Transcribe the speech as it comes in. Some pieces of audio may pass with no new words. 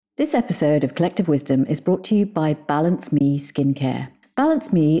This episode of Collective Wisdom is brought to you by Balance Me Skincare.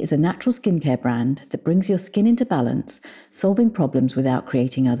 Balance Me is a natural skincare brand that brings your skin into balance, solving problems without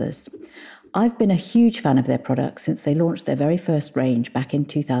creating others. I've been a huge fan of their products since they launched their very first range back in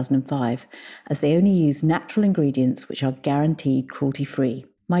 2005, as they only use natural ingredients which are guaranteed cruelty-free.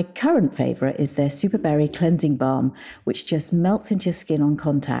 My current favourite is their Super Berry Cleansing Balm, which just melts into your skin on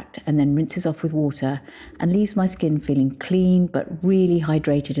contact and then rinses off with water and leaves my skin feeling clean but really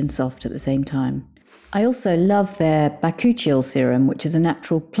hydrated and soft at the same time. I also love their Bakuchiol serum, which is a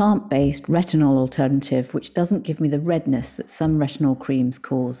natural plant-based retinol alternative which doesn't give me the redness that some retinol creams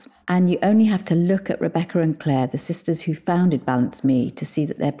cause. And you only have to look at Rebecca and Claire, the sisters who founded Balance Me, to see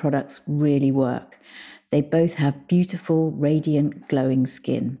that their products really work. They both have beautiful, radiant, glowing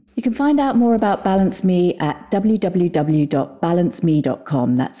skin. You can find out more about Balance Me at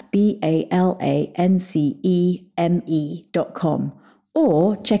www.balanceme.com. That's BALANCEME.com.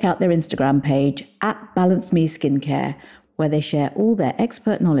 Or check out their Instagram page at Balance Me Skincare, where they share all their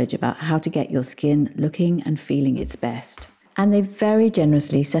expert knowledge about how to get your skin looking and feeling its best. And they very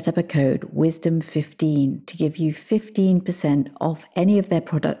generously set up a code WISDOM15 to give you 15% off any of their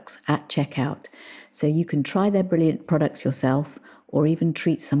products at checkout, so you can try their brilliant products yourself or even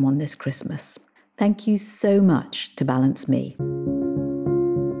treat someone this Christmas. Thank you so much to Balance Me.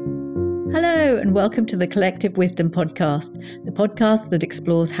 Hello and welcome to the Collective Wisdom Podcast, the podcast that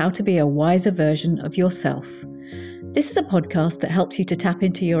explores how to be a wiser version of yourself. This is a podcast that helps you to tap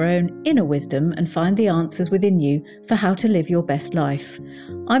into your own inner wisdom and find the answers within you for how to live your best life.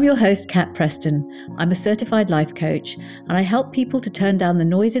 I'm your host, Kat Preston. I'm a certified life coach, and I help people to turn down the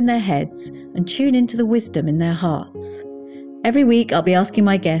noise in their heads and tune into the wisdom in their hearts. Every week, I'll be asking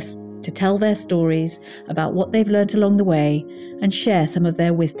my guests to tell their stories about what they've learned along the way and share some of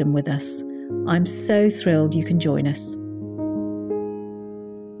their wisdom with us. I'm so thrilled you can join us.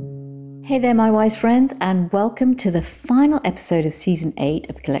 Hey there, my wise friends, and welcome to the final episode of Season 8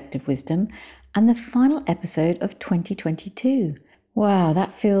 of Collective Wisdom and the final episode of 2022. Wow,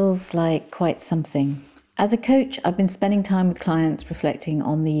 that feels like quite something. As a coach, I've been spending time with clients reflecting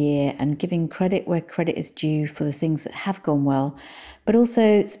on the year and giving credit where credit is due for the things that have gone well, but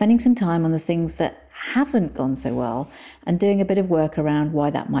also spending some time on the things that haven't gone so well and doing a bit of work around why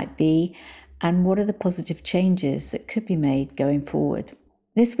that might be and what are the positive changes that could be made going forward.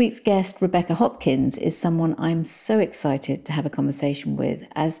 This week's guest, Rebecca Hopkins, is someone I'm so excited to have a conversation with,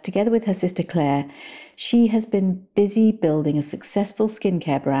 as together with her sister Claire, she has been busy building a successful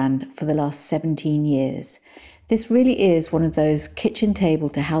skincare brand for the last 17 years. This really is one of those kitchen table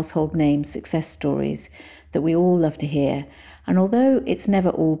to household name success stories that we all love to hear. And although it's never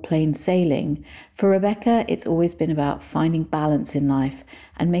all plain sailing, for Rebecca, it's always been about finding balance in life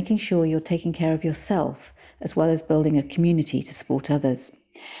and making sure you're taking care of yourself, as well as building a community to support others.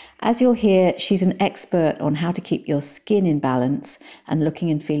 As you'll hear, she's an expert on how to keep your skin in balance and looking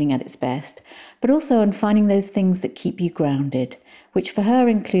and feeling at its best, but also on finding those things that keep you grounded, which for her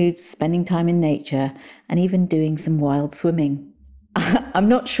includes spending time in nature and even doing some wild swimming. I'm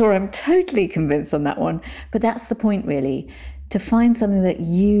not sure I'm totally convinced on that one, but that's the point really, to find something that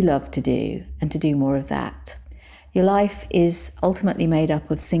you love to do and to do more of that. Your life is ultimately made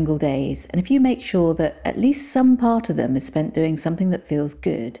up of single days, and if you make sure that at least some part of them is spent doing something that feels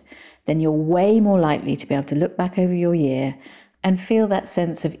good, then you're way more likely to be able to look back over your year and feel that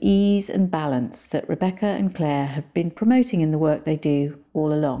sense of ease and balance that Rebecca and Claire have been promoting in the work they do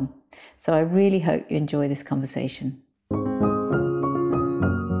all along. So I really hope you enjoy this conversation.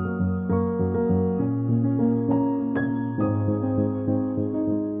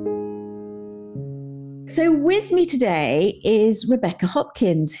 So with me today is Rebecca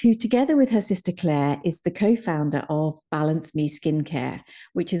Hopkins, who together with her sister Claire is the co-founder of Balance Me Skincare,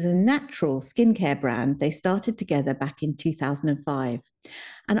 which is a natural skincare brand they started together back in 2005.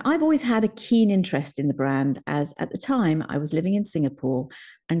 And I've always had a keen interest in the brand, as at the time I was living in Singapore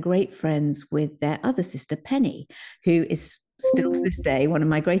and great friends with their other sister Penny, who is still to this day one of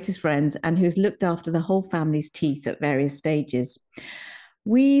my greatest friends and who's looked after the whole family's teeth at various stages.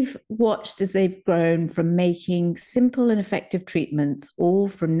 We've watched as they've grown from making simple and effective treatments, all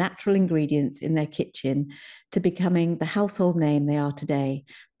from natural ingredients in their kitchen, to becoming the household name they are today,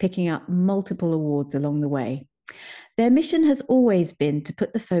 picking up multiple awards along the way. Their mission has always been to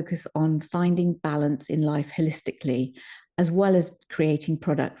put the focus on finding balance in life holistically, as well as creating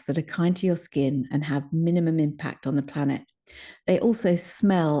products that are kind to your skin and have minimum impact on the planet. They also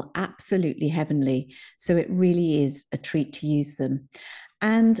smell absolutely heavenly, so it really is a treat to use them.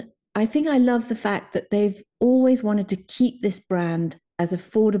 And I think I love the fact that they've always wanted to keep this brand as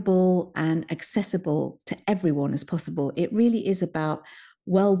affordable and accessible to everyone as possible. It really is about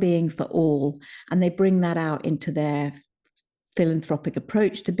well-being for all, and they bring that out into their philanthropic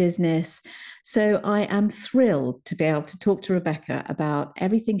approach to business. So I am thrilled to be able to talk to Rebecca about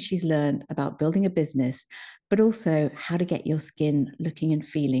everything she's learned about building a business, but also how to get your skin looking and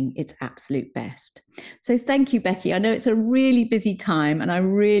feeling its absolute best. So thank you, Becky. I know it's a really busy time, and I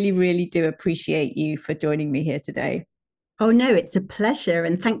really, really do appreciate you for joining me here today. Oh, no, it's a pleasure.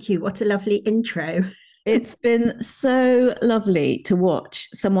 And thank you. What a lovely intro. It's been so lovely to watch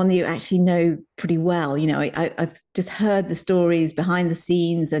someone that you actually know pretty well. I've just heard the stories behind the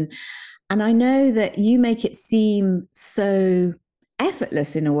scenes, and I know that you make it seem so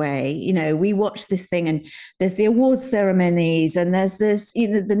effortless in a way. We watch this thing, and there's the award ceremonies, and there's this,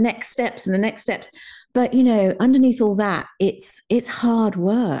 the next steps and the next steps. But underneath all that, it's hard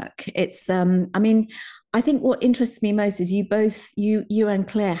work. I think what interests me most is you and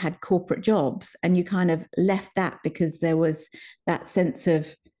Claire had corporate jobs, and you kind of left that because there was that sense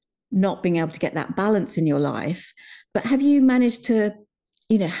of not being able to get that balance in your life. But have you managed to,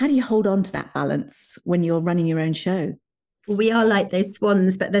 how do you hold on to that balance when you're running your own show? We are like those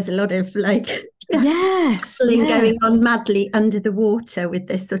swans, but there's a lot of Yes, going on madly under the water with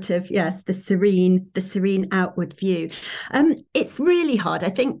this sort of, yes, the serene outward view. It's really hard. I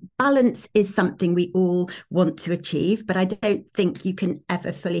think balance is something we all want to achieve, but I don't think you can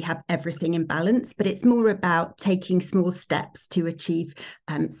ever fully have everything in balance. But it's more about taking small steps to achieve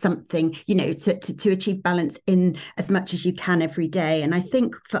something, to achieve balance in as much as you can every day. And I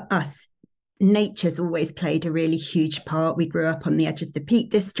think for us, nature's always played a really huge part. We grew up on the edge of the Peak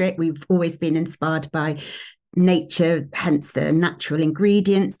District. We've always been inspired by nature, hence the natural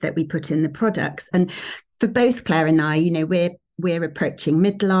ingredients that we put in the products. And for both Claire and I, we're approaching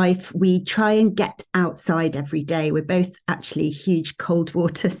midlife. We try and get outside every day. We're both actually huge cold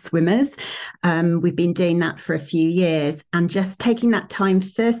water swimmers. We've been doing that for a few years, and just taking that time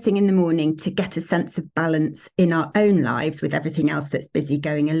first thing in the morning to get a sense of balance in our own lives with everything else that's busy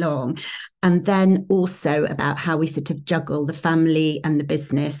going along. And then also about how we sort of juggle the family and the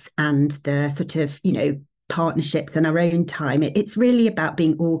business and the sort of, partnerships and our own time. It's really about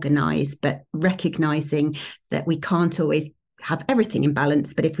being organized, but recognizing that we can't always have everything in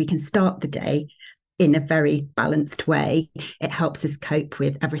balance. But if we can start the day in a very balanced way, it helps us cope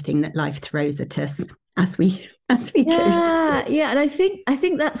with everything that life throws at us as we go. And I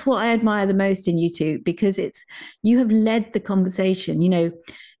think that's what I admire the most in you two, because you have led the conversation.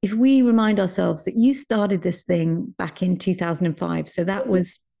 If we remind ourselves that you started this thing back in 2005, so that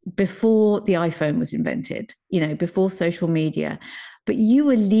was before the iPhone was invented, before social media, but you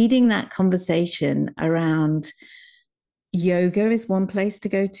were leading that conversation around yoga is one place to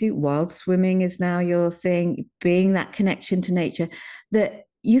go to. Wild swimming is now your thing, being that connection to nature, that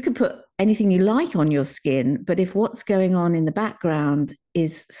you can put anything you like on your skin, but if what's going on in the background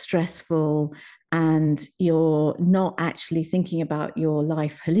is stressful and you're not actually thinking about your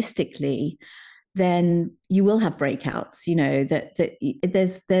life holistically, then you will have breakouts.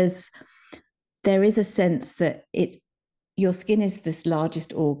 There is a sense that your skin is this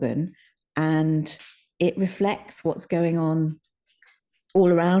largest organ, and it reflects what's going on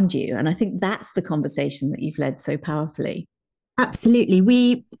all around you. And I think that's the conversation that you've led so powerfully. Absolutely.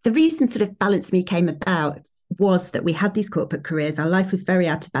 The reason sort of Balance Me came about was that we had these corporate careers. Our life was very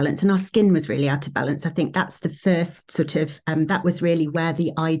out of balance, and our skin was really out of balance. I think that's the first sort of, that was really where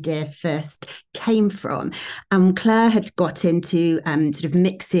the idea first came from. Claire had got into sort of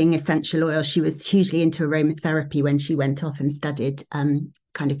mixing essential oils. She was hugely into aromatherapy when she went off and studied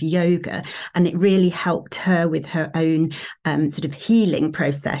kind of yoga, and it really helped her with her own sort of healing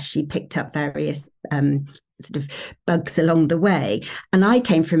process. She picked up various sort of bugs along the way. And I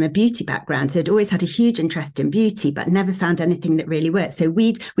came from a beauty background, so I'd always had a huge interest in beauty, but never found anything that really worked. So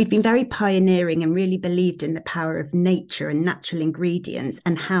we've been very pioneering and really believed in the power of nature and natural ingredients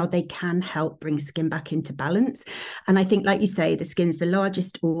and how they can help bring skin back into balance. And I think, like you say, the skin's the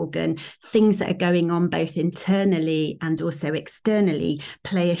largest organ. Things that are going on both internally and also externally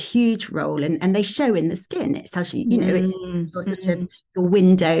play a huge role, and they show in the skin. It's actually, it's your sort of your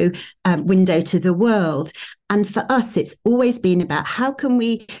window to the world. And for us, it's always been about how can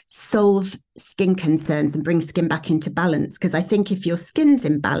we solve skin concerns and bring skin back into balance? Because I think if your skin's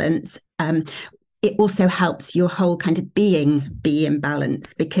in balance, it also helps your whole kind of being be in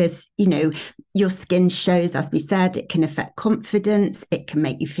balance, because, your skin shows, as we said, it can affect confidence. It can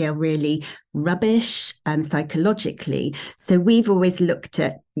make you feel really rubbish psychologically. So we've always looked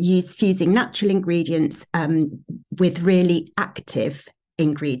at fusing natural ingredients with really active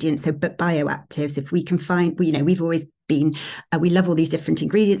ingredients, but bioactives. If we can find, we've always been, we love all these different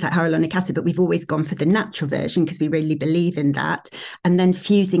ingredients like hyaluronic acid, but we've always gone for the natural version because we really believe in that. And then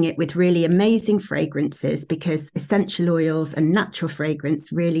fusing it with really amazing fragrances, because essential oils and natural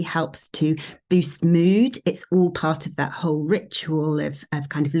fragrance really helps to boost mood. It's all part of that whole ritual of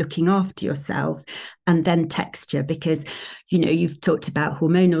kind of looking after yourself. And then texture, because, you know, you've talked about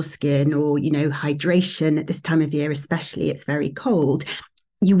hormonal skin or, you know, hydration at this time of year, especially, it's very cold.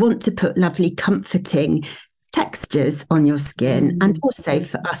 You want to put lovely, comforting textures on your skin. And also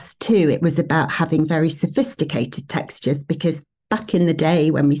for us too, it was about having very sophisticated textures, because back in the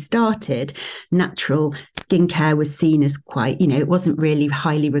day when we started, natural skincare was seen as quite, you know, it wasn't really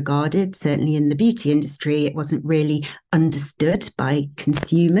highly regarded. Certainly in the beauty industry, it wasn't really understood by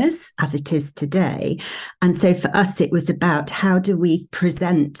consumers as it is today. And so for us, it was about how do we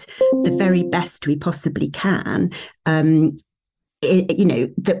present the very best we possibly can, you know,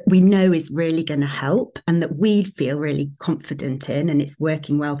 that we know is really going to help and that we feel really confident in and it's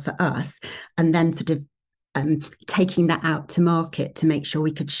working well for us. And then sort of taking that out to market to make sure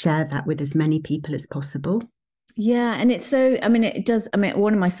we could share that with as many people as possible. Yeah, and it's so, I mean, it does, I mean,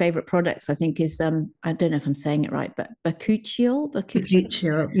 one of my favorite products, I think, is, I don't know if I'm saying it right, but Bakuchiol,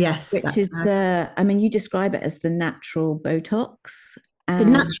 yes, which that's is right. I mean, you describe it as the natural Botox. It's a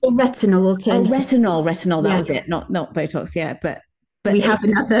And natural retinol alternative. retinol, that Yes. was it, not Botox, yeah, but We have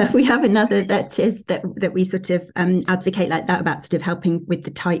another that we sort of advocate like that, about sort of helping with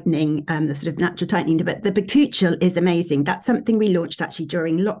the tightening, the sort of natural tightening. But the bakuchiol is amazing. That's something we launched actually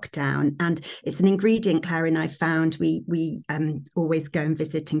during lockdown, and it's an ingredient Claire and I found. We always go and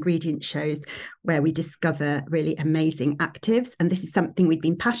visit ingredient shows where we discover really amazing actives, and this is something we've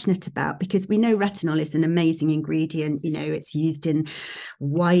been passionate about because we know retinol is an amazing ingredient. You know, it's used in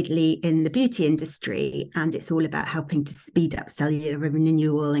widely in the beauty industry, and it's all about helping to speed up cellular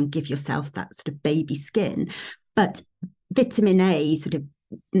renewal and give yourself that sort of baby skin. But vitamin A, sort of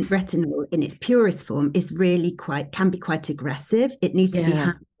retinol in its purest form, is really can be quite aggressive. It needs to be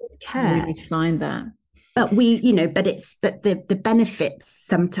handled with care. Really find that. But the benefits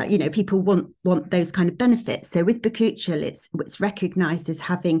sometimes, you know, people want those kind of benefits. So with bakuchiol, it's recognized as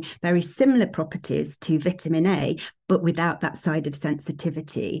having very similar properties to vitamin A, but without that side of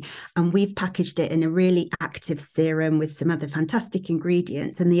sensitivity. And we've packaged it in a really active serum with some other fantastic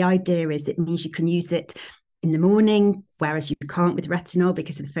ingredients. And the idea is it means you can use it in the morning, whereas you can't with retinol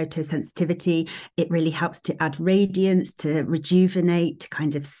because of the photosensitivity. It really helps to add radiance, to rejuvenate, to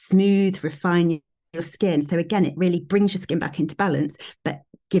kind of smooth, refine your skin. So again, it really brings your skin back into balance, but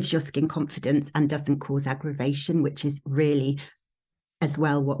gives your skin confidence and doesn't cause aggravation, which is really as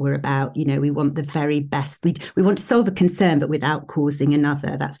well what we're about. You know, we want the very best. We want to solve a concern, but without causing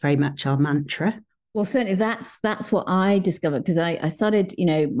another. That's very much our mantra. Well, certainly that's what I discovered, because I started, you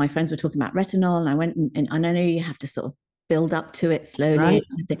know, my friends were talking about retinol, and I went and I know you have to sort of build up to it slowly. Right.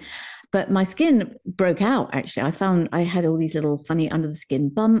 But my skin broke out, actually. I found I had all these little funny under the skin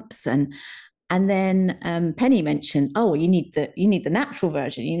bumps, and then Penny mentioned, oh, you need the natural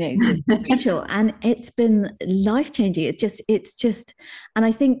version, you know, the ritual, and it's been life changing. It's just, and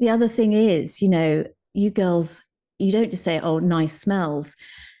I think the other thing is, you know, you girls, you don't just say, oh, nice smells.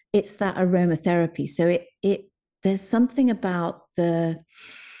 It's that aromatherapy. So it there's something about the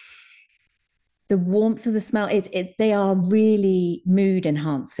warmth of the smell. They are really mood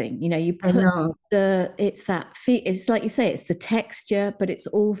enhancing. You know, you put it's like you say, it's the texture, but it's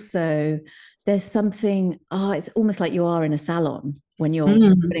also, there's something, it's almost like you are in a salon when you're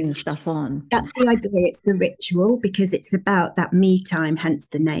putting the stuff on. That's the idea. It's the ritual, because it's about that me time, hence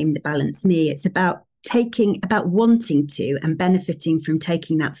the name, the Balance Me. It's about wanting to and benefiting from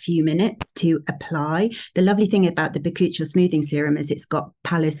taking that few minutes to apply. The lovely thing about the bakuchiol smoothing serum is it's got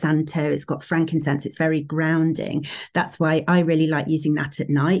Palo Santo, it's got frankincense, it's very grounding. That's why I really like using that at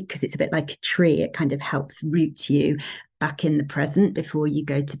night, because it's a bit like a tree. It kind of helps root you back in the present before you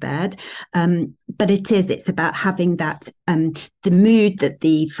go to bed. But it's about having that, the mood that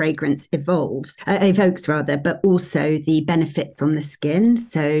the fragrance evokes, but also the benefits on the skin.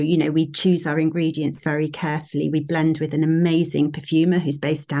 So, you know, we choose our ingredients very carefully. We blend with an amazing perfumer who's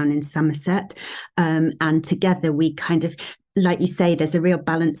based down in Somerset. And together we kind of, like you say, there's a real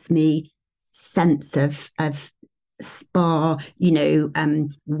Balance Me sense of spa, you know,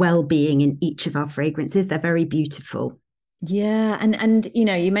 well-being in each of our fragrances. They're very beautiful. Yeah, and you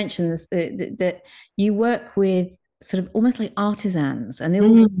know, you mentioned this, that you work with sort of almost like artisans, and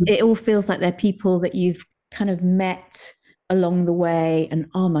it all feels like they're people that you've kind of met along the way, and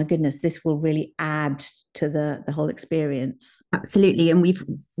oh my goodness, this will really add to the whole experience. Absolutely. And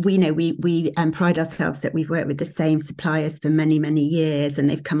we pride ourselves that we've worked with the same suppliers for many, many years, and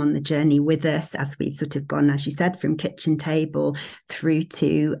they've come on the journey with us as we've sort of gone, as you said, from kitchen table through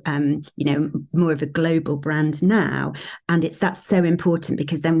to more of a global brand now. And that's so important,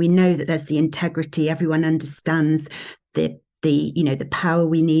 because then we know that there's the integrity. Everyone understands the power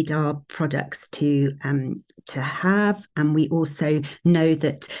we need our products to have, and we also know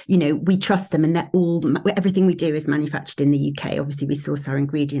that we trust them, and that everything we do is manufactured in the UK. Obviously, we source our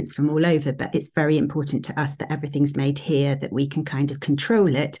ingredients from all over, but it's very important to us that everything's made here, that we can kind of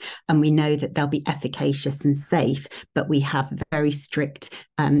control it, and we know that they'll be efficacious and safe. But we have very strict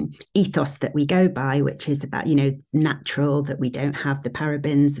ethos that we go by, which is about natural, that we don't have the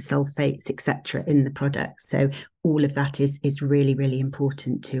parabens, the sulfates, etc. in the product. So all of that is really, really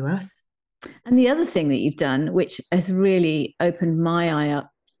important to us. And the other thing that you've done, which has really opened my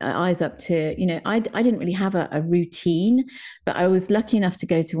eyes up to, I didn't really have a routine, but I was lucky enough to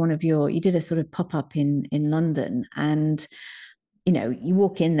go to you did a sort of pop-up in London, and you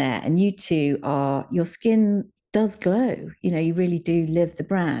walk in there and your skin does glow. You really do live the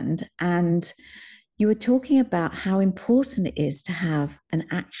brand. And you were talking about how important it is to have an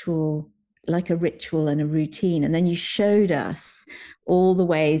actual, like a ritual and a routine. And then you showed us all the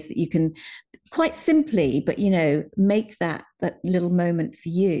ways that you can, quite simply, but make that little moment for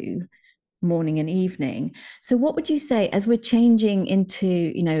you, morning and evening. So what would you say, as we're changing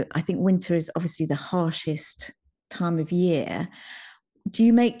into, I think winter is obviously the harshest time of year, do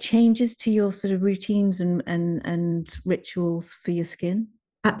you make changes to your sort of routines and rituals for your skin?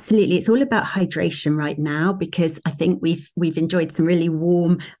 Absolutely. It's all about hydration right now, because I think we've enjoyed some really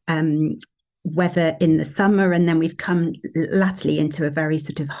warm weather in the summer, and then we've come latterly into a very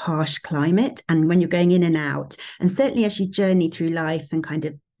sort of harsh climate. And when you're going in and out, and certainly as you journey through life and kind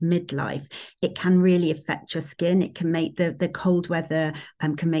of midlife, it can really affect your skin. It can make the cold weather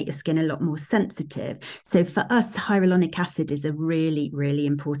can make your skin a lot more sensitive. So for us, hyaluronic acid is a really, really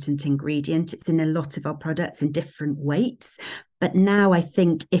important ingredient. It's in a lot of our products in different weights. But now I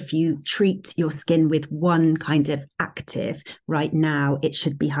think if you treat your skin with one kind of active right now, it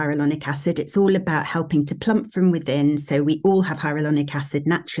should be hyaluronic acid. It's all about helping to plump from within. So we all have hyaluronic acid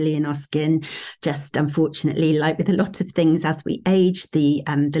naturally in our skin. Just unfortunately, like with a lot of things, as we age, the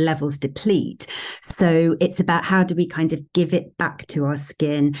levels deplete. So it's about how do we kind of give it back to our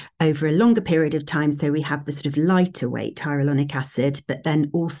skin over a longer period of time. So we have the sort of lighter weight hyaluronic acid, but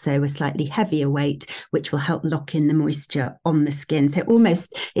then also a slightly heavier weight, which will help lock in the moisture on the skin. So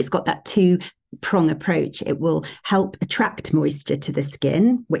almost it's got that two-prong approach. It will help attract moisture to the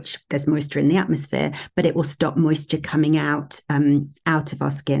skin, which there's moisture in the atmosphere, but it will stop moisture coming out of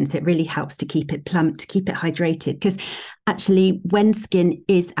our skin. So it really helps to keep it plump, to keep it hydrated, because actually when skin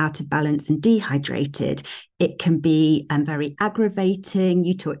is out of balance and dehydrated, it can be very aggravating.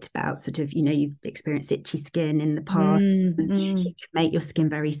 You talked about sort of, you've experienced itchy skin in the past. It can make your skin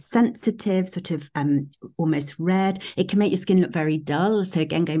very sensitive, sort of almost red. It can make your skin look very dull. So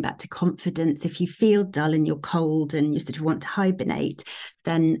again, going back to confidence, if you feel dull and you're cold and you sort of want to hibernate,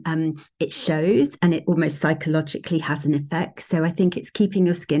 then it shows, and it almost psychologically has an effect. So I think it's keeping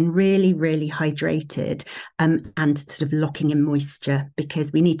your skin really, really hydrated and sort of locking in moisture,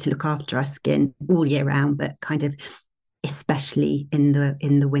 because we need to look after our skin all year round, but kind of especially in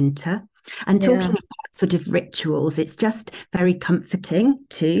the winter. And talking about sort of rituals, it's just very comforting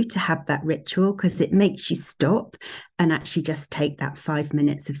too to have that ritual, because it makes you stop and actually just take that 5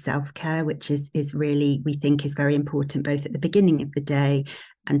 minutes of self-care, which is really, we think, is very important, both at the beginning of the day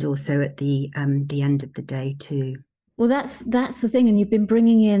and also at the end of the day too. Well, that's the thing. And you've been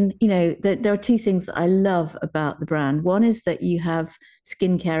bringing in, there are two things that I love about the brand. One is that you have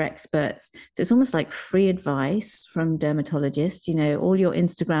skincare experts. So it's almost like free advice from dermatologists. All your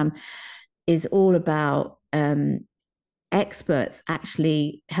Instagram is all about experts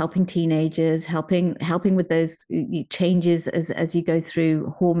actually helping teenagers, helping with those changes as you go through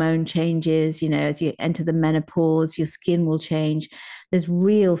hormone changes. As you enter the menopause, your skin will change. There's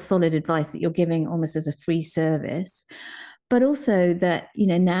real solid advice that you're giving almost as a free service, but also that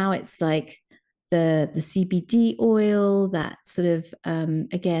now it's like the CBD oil that sort of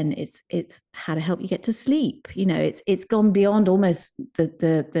again, it's how to help you get to sleep. It's gone beyond almost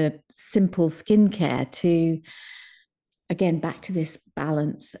the simple skincare to, again, back to this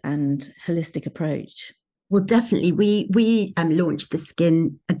balance and holistic approach. Well, definitely. We launched the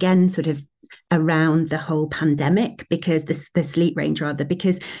skin again sort of around the whole pandemic, because the sleep range rather,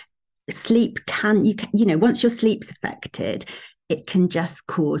 because sleep once your sleep's affected, it can just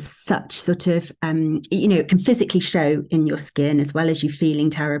cause such sort of, it can physically show in your skin, as well as you feeling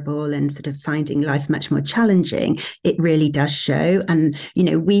terrible and sort of finding life much more challenging. It really does show. And,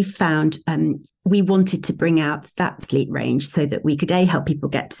 we found we wanted to bring out that sleep range so that we could help people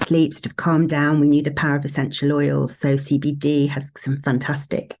get to sleep, sort of calm down. We knew the power of essential oils. So CBD has some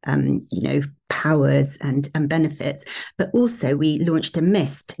fantastic, powers and benefits. But also we launched a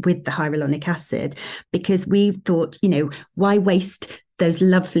mist with the hyaluronic acid because we thought, why waste those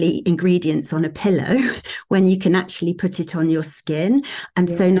lovely ingredients on a pillow when you can actually put it on your skin. And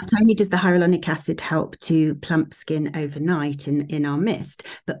so not only does the hyaluronic acid help to plump skin overnight in our mist,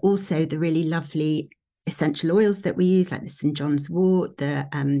 but also the really lovely essential oils that we use, like the St. John's wort,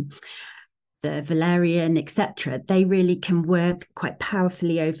 the valerian, etc., they really can work quite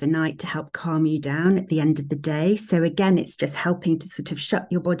powerfully overnight to help calm you down at the end of the day. So again, it's just helping to sort of shut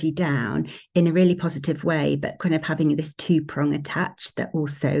your body down in a really positive way, but kind of having this two-prong attached that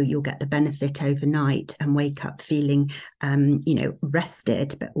also you'll get the benefit overnight and wake up feeling,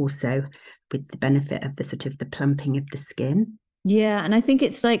 rested, but also with the benefit of the sort of the plumping of the skin. Yeah. And I think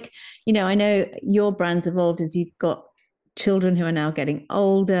it's like, I know your brand's evolved as you've got children who are now getting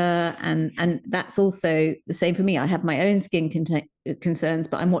older, and that's also the same for me. I have my own skin concerns,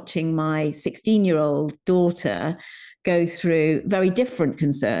 but I'm watching my 16-year-old daughter go through very different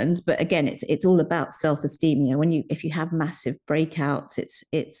concerns. But again, it's all about self-esteem. If you have massive breakouts,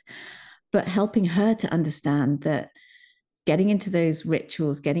 it's but helping her to understand that getting into those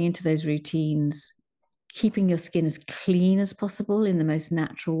rituals, getting into those routines, keeping your skin as clean as possible in the most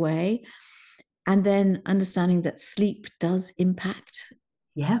natural way, and then understanding that sleep does impact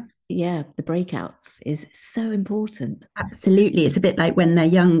the breakouts is so important. Absolutely. It's a bit like when they're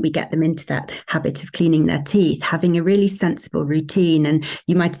young, we get them into that habit of cleaning their teeth, having a really sensible routine. And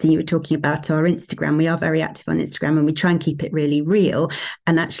you might have seen, you were talking about our Instagram. We are very active on Instagram and we try and keep it really real.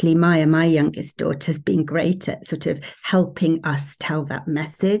 And actually, Maya, my youngest daughter, has been great at sort of helping us tell that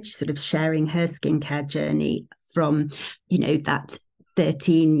message, sort of sharing her skincare journey from, that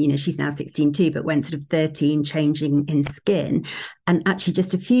 13, she's now 16 too, but when sort of 13, changing in skin. And actually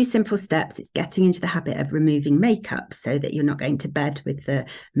just a few simple steps. It's getting into the habit of removing makeup so that you're not going to bed with the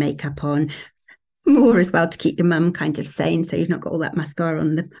makeup on. More as well to keep your mum kind of sane, so you've not got all that mascara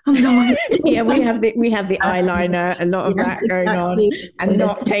on the yeah, we have the eyeliner, a lot of that going on, and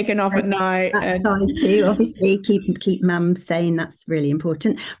not taken off at night. That side too, obviously, keep mum sane. That's really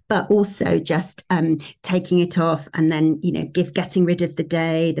important. But also just taking it off, and then getting rid of the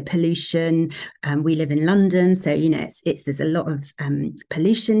day, the pollution. We live in London, so there's a lot of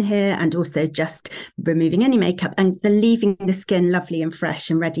pollution here, and also just removing any makeup and then leaving the skin lovely and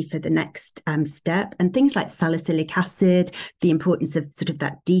fresh and ready for the next step. And things like salicylic acid, the importance of sort of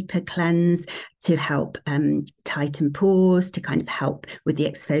that deeper cleanse to help tighten pores, to kind of help with the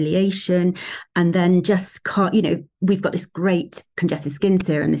exfoliation. And then just, we've got this great congested skin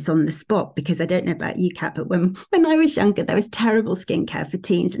serum, this on the spot, because I don't know about you, Kat, but when I was younger, there was terrible skincare for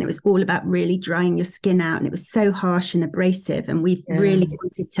teens, and it was all about really drying your skin out, and it was so harsh and abrasive. And we've really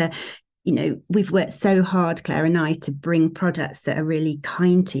wanted to, we've worked so hard, Claire and I, to bring products that are really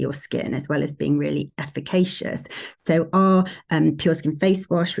kind to your skin, as well as being really efficacious. So our Pure Skin Face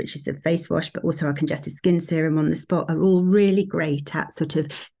Wash, which is a face wash, but also our congested skin serum on the spot, are all really great at sort of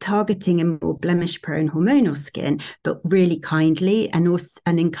targeting a more blemish-prone hormonal skin, but really kindly, and also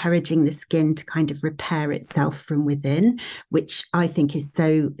encouraging the skin to kind of repair itself from within, which I think is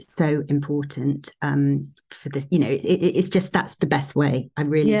so, so important for this. It's just, that's the best way. I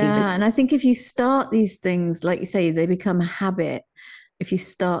really do. And I think if you start these things, like you say, they become a habit if you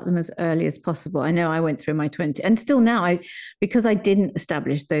start them as early as possible. I know I went through my 20s, and still now, because I didn't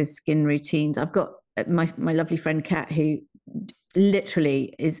establish those skin routines. I've got my lovely friend Kat, who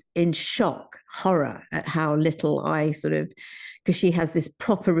literally is in horror at how little I sort of, because she has this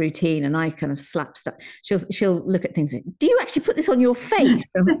proper routine, and I kind of slap stuff. She'll look at things and say, do you actually put this on your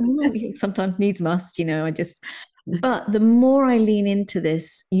face? Sometimes needs must, But the more I lean into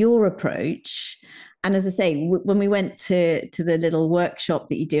this, your approach, and as I say, when we went to the little workshop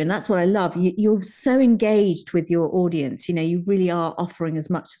that you do, and that's what I love, you're so engaged with your audience, you really are offering as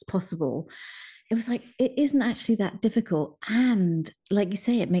much as possible. It was like, it isn't actually that difficult. And like you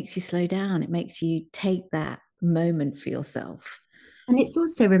say, it makes you slow down. It makes you take that moment for yourself. And it's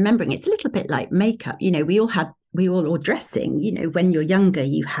also remembering, it's a little bit like makeup. Or dressing, when you're younger,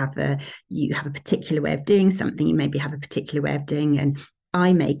 you have a particular way of doing something. You maybe have a particular way of doing an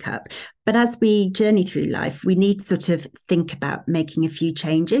eye makeup. But as we journey through life, we need to sort of think about making a few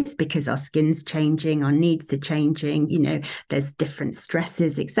changes, because our skin's changing, our needs are changing, there's different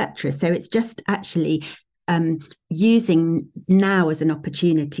stresses, etc. So it's just actually using now as an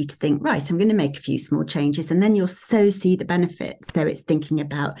opportunity to think, right, I'm going to make a few small changes, and then you'll so see the benefits. So it's thinking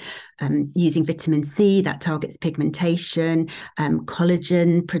about using vitamin C that targets pigmentation,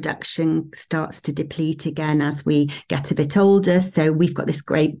 collagen production starts to deplete again as we get a bit older. So we've got this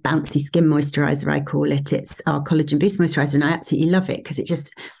great bouncy skin moisturizer, I call it. It's our collagen boost moisturizer, and I absolutely love it because it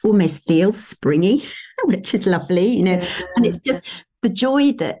just almost feels springy, which is lovely, Yeah. and it's just the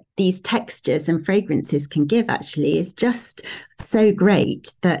joy that these textures and fragrances can give actually is just so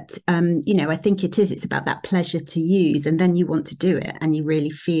great that I think it's about that pleasure to use, and then you want to do it and you really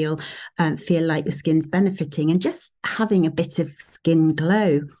feel like your skin's benefiting, and just having a bit of skin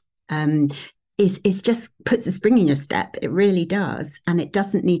glow is just puts a spring in your step. It really does. And it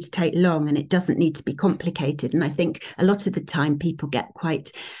doesn't need to take long, and it doesn't need to be complicated. And I think a lot of the time people get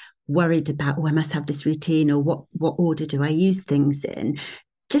quite worried about, oh, I must have this routine, or what order do I use things in?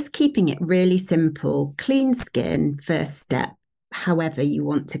 Just keeping it really simple, clean skin, first step. However you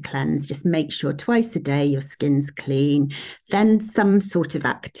want to cleanse, just make sure twice a day your skin's clean, then some sort of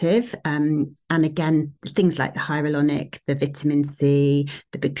active, and again things like the hyaluronic, the vitamin C,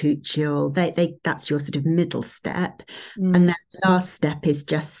 the bakuchiol, they that's your sort of middle step. And then the last step is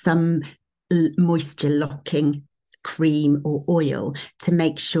just some moisture locking cream or oil to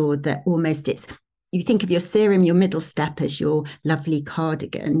make sure that almost you think of your serum, your middle step as your lovely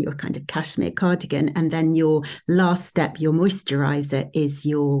cardigan, your kind of cashmere cardigan, and then your last step, your moisturizer, is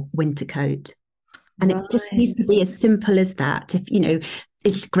your winter coat. And it just needs to be as simple as that. If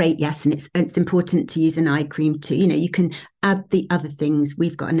it's great, yes, and it's important to use an eye cream too. You can add the other things.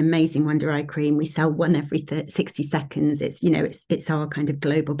 We've got an amazing Wonder Eye cream. We sell one every 60 seconds. It's our kind of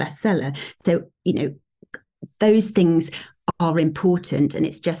global bestseller. So those things are important, and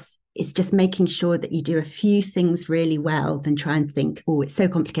it's just making sure that you do a few things really well, than try and think, oh, it's so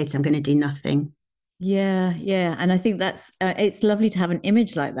complicated, I'm going to do nothing. Yeah, and I think that's it's lovely to have an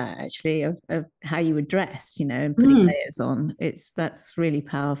image like that, actually, of how you would dress, and putting layers on. That's really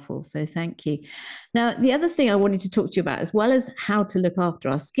powerful. So thank you. Now, the other thing I wanted to talk to you about, as well as how to look after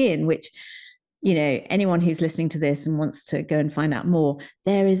our skin, which anyone who's listening to this and wants to go and find out more,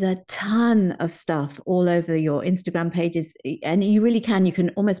 there is a ton of stuff all over your Instagram pages, and you can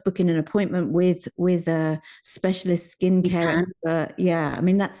almost book in an appointment with a specialist skincare expert. Yeah, I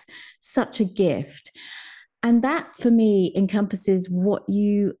mean, that's such a gift. And that for me encompasses what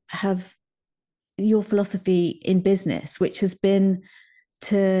you have, your philosophy in business, which has been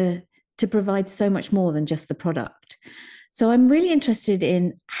to provide so much more than just the product. So I'm really interested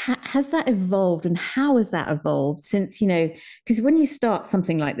in, has that evolved, and how has that evolved since, because when you start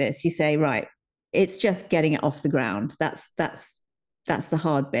something like this, you say, right, it's just getting it off the ground. That's the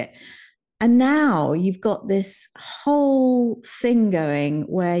hard bit. And now you've got this whole thing going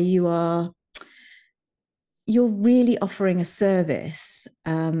where you're really offering a service.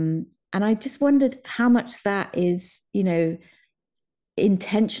 And I just wondered how much that is,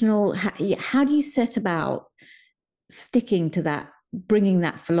 intentional. How do you set about sticking to that, bringing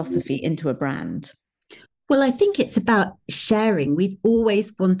that philosophy into a brand? Well, I think it's about sharing. We've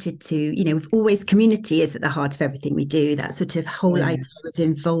always wanted to, community is at the heart of everything we do. That sort of whole idea of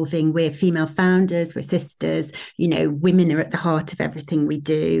involving, we're female founders, we're sisters, women are at the heart of everything we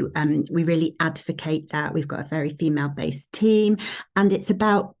do. We really advocate that. We've got a very female-based team, and it's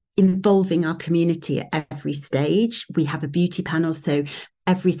about involving our community at every stage. We have a beauty panel, so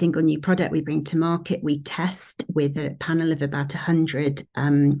every single new product we bring to market, we test with a panel of about 100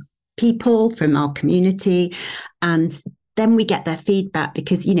 people from our community. And then we get their feedback,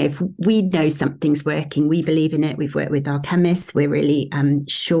 because, if we know something's working, we believe in it. We've worked with our chemists. We're really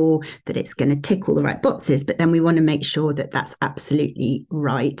sure that it's going to tick all the right boxes, but then we want to make sure that that's absolutely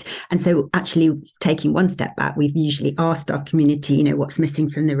right. And so actually taking one step back, we've usually asked our community, what's missing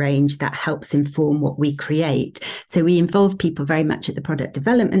from the range. That helps inform what we create. So we involve people very much at the product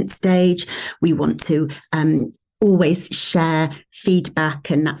development stage. We want to always share feedback,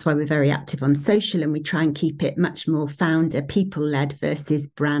 and that's why we're very active on social, and we try and keep it much more founder, people-led versus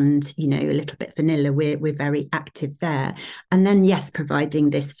brand, a little bit vanilla. We're very active there. And then, yes, providing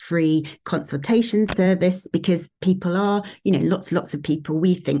this free consultation service, because people are, lots of people,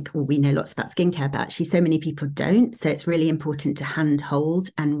 we think, well, we know lots about skincare, but actually so many people don't. So it's really important to handhold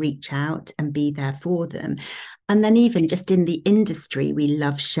and reach out and be there for them. And then even just in the industry, we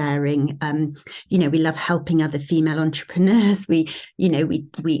love sharing, we love helping other female entrepreneurs. We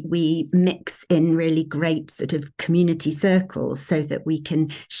we mix in really great sort of community circles so that we can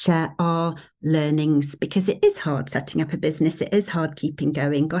share our learnings, because it is hard setting up a business. It is hard keeping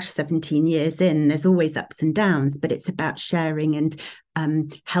going. Gosh, 17 years in, there's always ups and downs, but it's about sharing and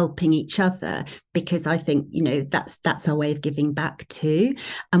helping each other, because I think, that's our way of giving back too.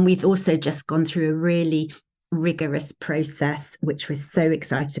 And we've also just gone through a really rigorous process, which we're so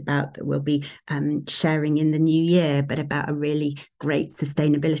excited about, that we'll be sharing in the new year, but about a really great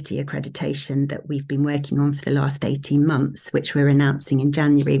sustainability accreditation that we've been working on for the last 18 months, which we're announcing in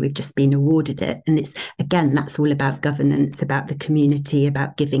January. We've just been awarded it. And it's, again, that's all about governance, about the community,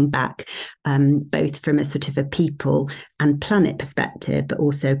 about giving back, both from a sort of a people and planet perspective, but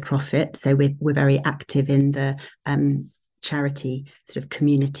also profit. So we're very active in the charity sort of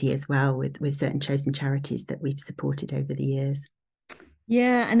community as well, with certain chosen charities that we've supported over the years.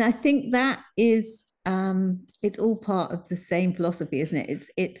 Yeah, and I think that is it's all part of the same philosophy, isn't it?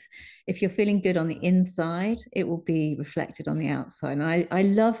 It's if you're feeling good on the inside, it will be reflected on the outside. And I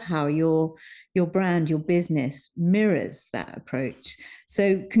love how your brand, your business mirrors that approach.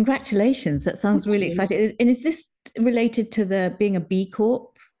 So congratulations. That sounds really exciting. And is this related to the being a B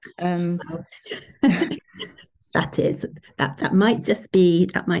Corp? That might just be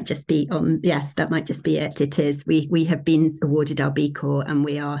on, yes, that might just be it. It is. We have been awarded our B Corp, and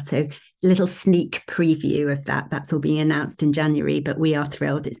we are, so little sneak preview of that. That's all being announced in January, but we are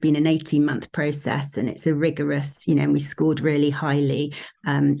thrilled. It's been an 18-month process, and it's a rigorous, and we scored really highly.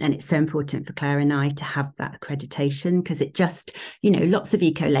 And it's so important for Claire and I to have that accreditation, because it just, lots of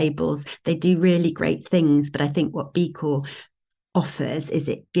eco labels, they do really great things, but I think what B Corp offers is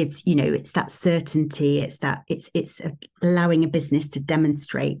it gives, it's that certainty, it's allowing a business to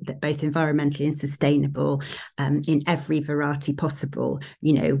demonstrate that both environmentally and sustainable, in every variety possible,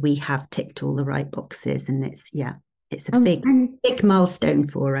 we have ticked all the right boxes. And it's a big milestone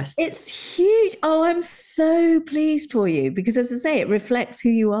for us. It's huge. Oh, I'm so pleased for you, because, as I say, it reflects who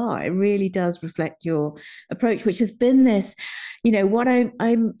you are. It really does reflect your approach, which has been this, what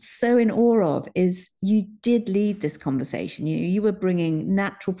I'm so in awe of is you did lead this conversation. You were bringing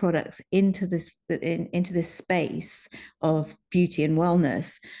natural products into this space of beauty and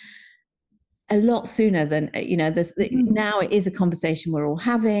wellness a lot sooner than, now it is a conversation we're all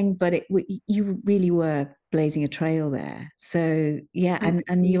having, but you really were blazing a trail there. So yeah,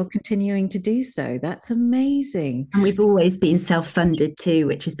 and you're continuing to do so. That's amazing. And we've always been self-funded too,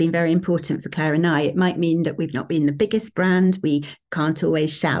 which has been very important for Claire and I. It might mean that we've not been the biggest brand, we can't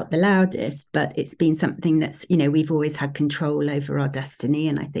always shout the loudest, but it's been something that's, we've always had control over our destiny.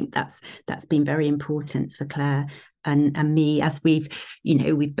 And I think that's been very important for Claire and me, as we've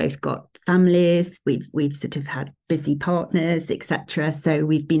both got families, we've sort of had busy partners, etc. So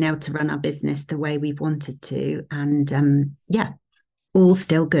we've been able to run our business the way we've wanted to, and all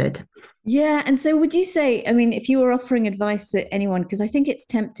still good. Yeah. And so would you say, if you were offering advice to anyone, because I think it's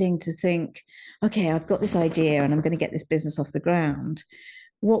tempting to think, okay, I've got this idea and I'm going to get this business off the ground,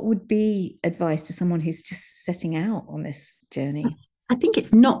 what would be advice to someone who's just setting out on this journey? I think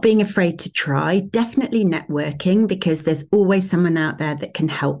it's not being afraid to try, definitely networking, because there's always someone out there that can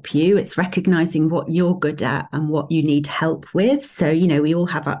help you. It's recognizing what you're good at and what you need help with. So, we all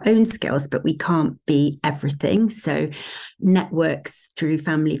have our own skills, but we can't be everything. So networks through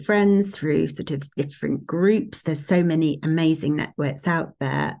family, friends, through sort of different groups. There's so many amazing networks out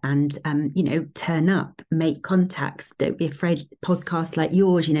there, and, turn up, make contacts. Don't be afraid. Podcasts like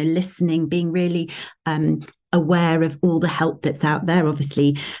yours, listening, being really, aware of all the help that's out there.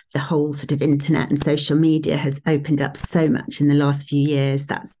 Obviously, the whole sort of internet and social media has opened up so much in the last few years.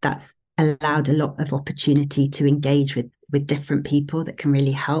 That's allowed a lot of opportunity to engage with different people that can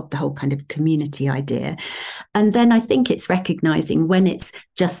really help, the whole kind of community idea. And then I think it's recognizing when it's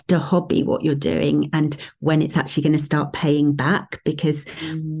just a hobby, what you're doing, and when it's actually going to start paying back, because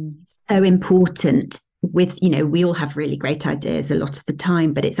it's so important. With, we all have really great ideas a lot of the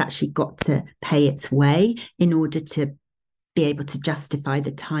time, but it's actually got to pay its way in order to be able to justify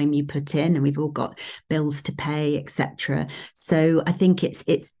the time you put in, and we've all got bills to pay, etc. So I think it's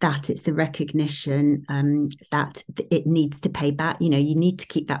the recognition that it needs to pay back. You need to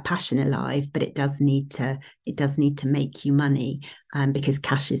keep that passion alive, but it does need to make you money, because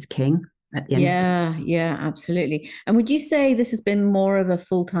cash is king. At the end. Yeah, absolutely. And would you say this has been more of a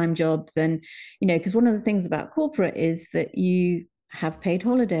full-time job than, because one of the things about corporate is that you have paid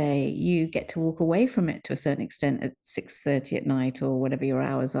holiday, you get to walk away from it to a certain extent at 6:30 at night or whatever your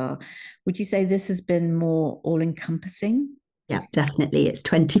hours are. Would you say this has been more all-encompassing? Yeah, definitely. It's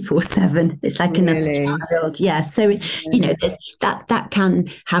 24/7. It's like another Really? child. Yeah. So, Yeah. there's that can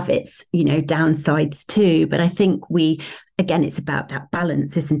have its, downsides too. But I think again, it's about that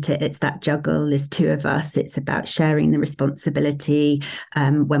balance, isn't it? It's that juggle. There's two of us. It's about sharing the responsibility.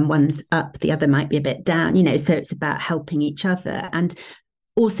 When one's up, the other might be a bit down, so it's about helping each other. And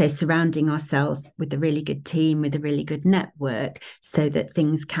also surrounding ourselves with a really good team, with a really good network, so that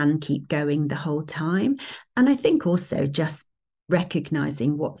things can keep going the whole time. And I think also just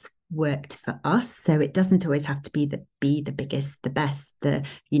recognizing what's worked for us, so it doesn't always have to be the biggest, the best, the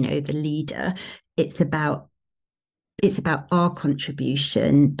leader. It's about it's about our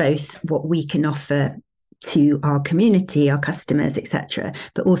contribution, both what we can offer to our community, our customers, etc.,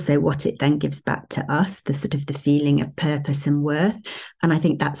 but also what it then gives back to us, the sort of the feeling of purpose and worth. And I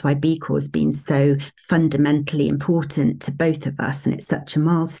think that's why B Corps has been so fundamentally important to both of us, and it's such a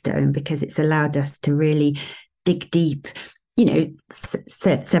milestone because it's allowed us to really dig deep,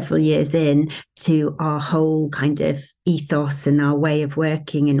 several years in, to our whole kind of ethos and our way of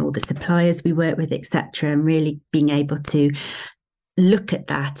working and all the suppliers we work with, etc., and really being able to look at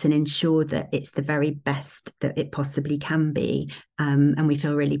that and ensure that it's the very best that it possibly can be. And we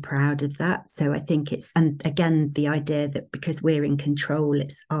feel really proud of that. So I think and again, the idea that because we're in control,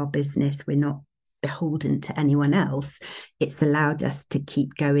 it's our business, we're not beholden to anyone else, it's allowed us to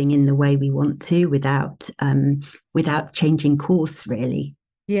keep going in the way we want to without changing course, really.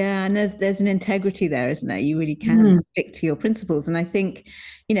 Yeah, and there's an integrity there, isn't there? You really can Mm. stick to your principles, and I think,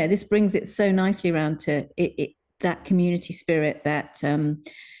 this brings it so nicely around to that community spirit, that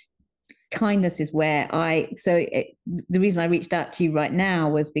kindness is where the reason I reached out to you right now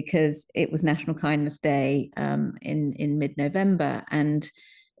was because it was National Kindness Day in mid-November, and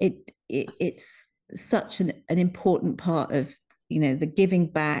it's such an important part of the giving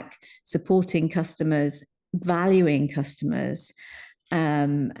back, supporting customers, valuing customers,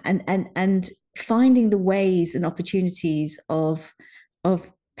 and finding the ways and opportunities of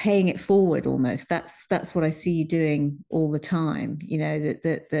paying it forward. Almost, that's what I see you doing all the time.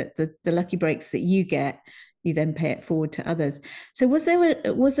 The lucky breaks that you get, you then pay it forward to others. So was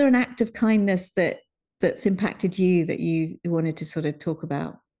there an act of kindness that's impacted you that you wanted to sort of talk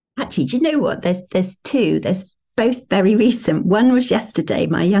about? Actually, do you know what? There's two. There's both very recent. One was yesterday.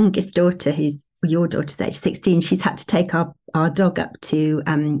 My youngest daughter, who's your daughter's age, 16, she's had to take our dog up to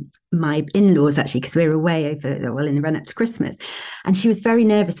my in-laws, actually, because we were away in the run up to Christmas. And she was very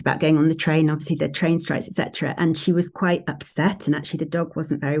nervous about going on the train, obviously the train strikes, etc. And she was quite upset. And actually the dog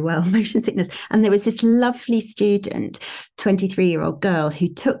wasn't very well, motion sickness. And there was this lovely student, 23-year-old girl, who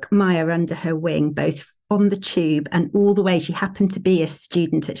took Maya under her wing, both on the tube and all the way. She happened to be a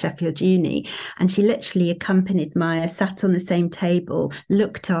student at Sheffield Uni, and she literally accompanied Maya, sat on the same table,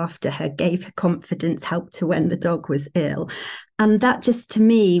 looked after her, gave her confidence, helped her when the dog was ill. And that just, to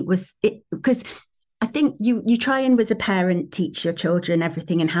me, was it, because I think you try and, as a parent, teach your children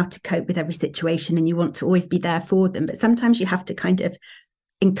everything and how to cope with every situation, and you want to always be there for them, but sometimes you have to kind of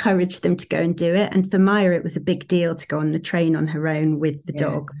encourage them to go and do it. And for Maya, it was a big deal to go on the train on her own with the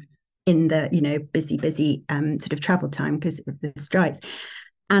Yeah. dog in the busy sort of travel time because of the strikes.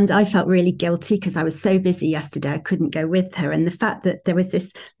 And I felt really guilty because I was so busy yesterday, I couldn't go with her. And the fact that there was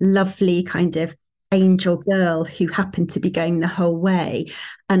this lovely kind of angel girl who happened to be going the whole way.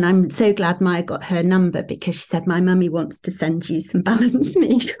 And I'm so glad Maya got her number, because she said, my mummy wants to send you some balance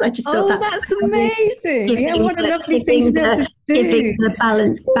me. I just thought Oh, that's that's amazing. Yeah, giving what a the, lovely thing to giving be able the to do. giving the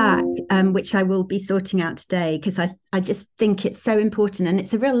balance back, which I will be sorting out today, because I just think it's so important, and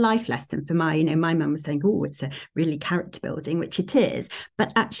it's a real life lesson for my mum was saying, oh, it's a really character building, which it is,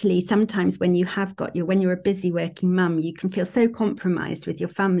 but actually sometimes when you're a busy working mum, you can feel so compromised with your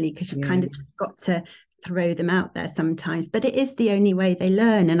family because you've kind of just got to throw them out there sometimes, but it is the only way they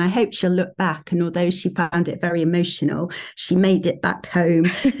learn. And I hope she'll look back, and although she found it very emotional, she made it back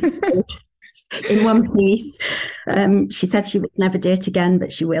home in one piece. She said she would never do it again,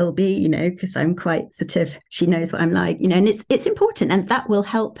 but she will be, because I'm quite sort of, she knows what I'm like, and it's important, and that will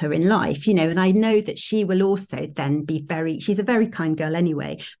help her in life, and I know that she will also then she's a very kind girl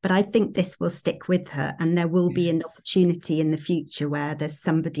anyway, but I think this will stick with her, and there will be an opportunity in the future where there's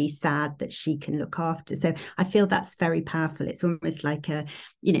somebody sad that she can look after. So I feel that's very powerful. It's almost like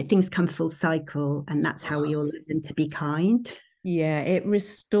things come full cycle, and that's how we all learn to be kind. Yeah, it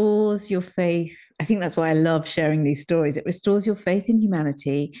restores your faith. I think that's why I love sharing these stories. It restores your faith in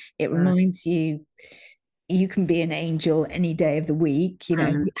humanity. It reminds you can be an angel any day of the week.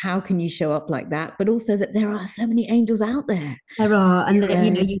 How can you show up like that? But also that there are so many angels out there. There are, and that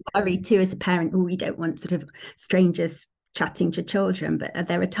Yeah. you worry too as a parent. Oh, we don't want sort of strangers chatting to children, but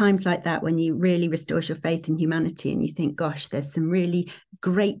there are times like that when you really restores your faith in humanity and you think, gosh, there's some really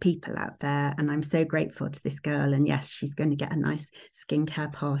great people out there, and I'm so grateful to this girl, and yes, she's going to get a nice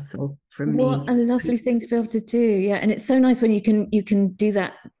skincare parcel from me. What a lovely thing to be able to do. Yeah. And it's so nice when you can do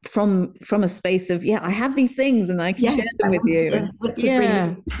that from a space of, yeah, I have these things and I can share them with you. Want to Yeah.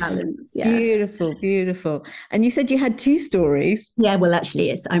 bring balance. Yes. Beautiful, beautiful. And you said you had two stories. Yeah, well,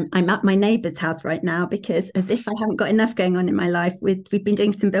 actually, I'm at my neighbour's house right now because, as if I haven't got enough going on in my life, we've been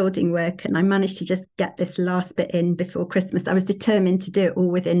doing some building work, and I managed to just get this last bit in before Christmas. I was determined to do it all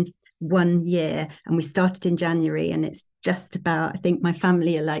within 1 year, and we started in January, and it's just about, I think my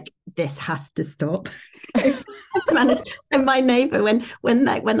family are like, this has to stop. And my neighbour, when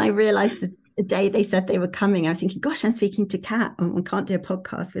I realised the day they said they were coming, I was thinking, gosh, I'm speaking to Kat, and we can't do a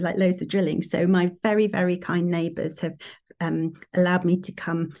podcast with like loads of drilling. So my very, very kind neighbours have allowed me to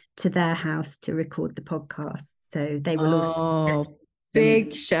come to their house to record the podcast. So they will also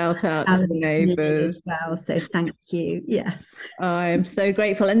big shout out to the neighbours as well. So thank you. Yes. I am so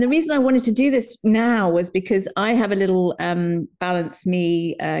grateful. And the reason I wanted to do this now was because I have a little Balance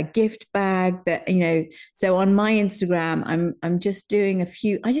Me gift bag that, so on my Instagram, I'm just doing a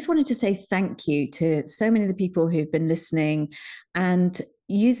few. I just wanted to say thank you to so many of the people who've been listening and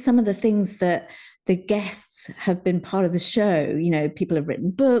use some of the things that the guests have been part of the show. People have written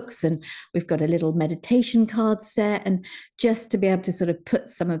books, and we've got a little meditation card set, and just to be able to sort of put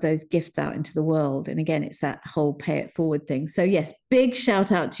some of those gifts out into the world. And again, it's that whole pay it forward thing. So yes, big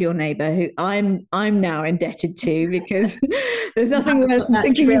shout out to your neighbour, who I'm now indebted to, because there's nothing worse than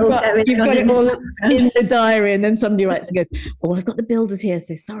thinking you've got it all in the diary, and then somebody writes and goes, "Oh, I've got the builders here,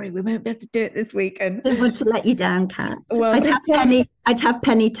 so sorry, we won't be able to do it this weekend." I don't want to let you down, Kat. Well, I'd have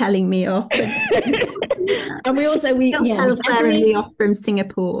Penny telling me off. And we also tell Claire and me off from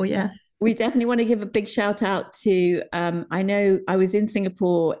Singapore. Yeah, we definitely want to give a big shout out to. I know I was in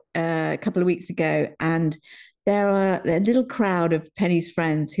Singapore a couple of weeks ago, and there are a little crowd of Penny's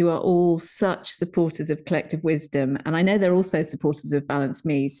friends who are all such supporters of Collective Wisdom, and I know they're also supporters of Balance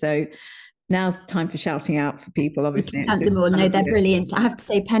Me. So now's time for shouting out for people, obviously. No, they're brilliant. I have to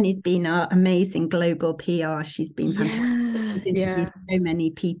say, Penny's been our amazing global PR. She's been fantastic. She's introduced so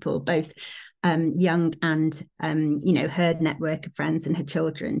many people, both young and her network of friends and her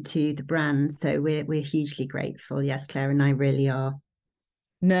children, to the brand. So we're hugely grateful. Yes, Claire and I really are.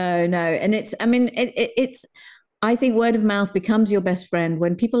 No, and it's I think word of mouth becomes your best friend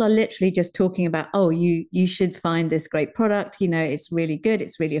when people are literally just talking about, oh, you should find this great product. It's really good.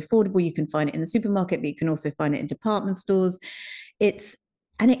 It's really affordable. You can find it in the supermarket, but you can also find it in department stores.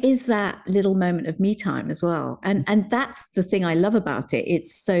 And it is that little moment of me time as well. And that's the thing I love about it.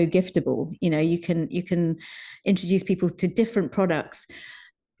 It's so giftable. You can introduce people to different products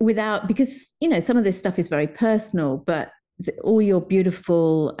because some of this stuff is very personal, but all your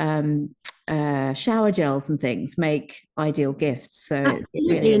beautiful shower gels and things make ideal gifts. So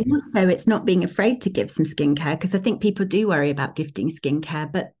absolutely. And also, it's not being afraid to give some skincare, because I think people do worry about gifting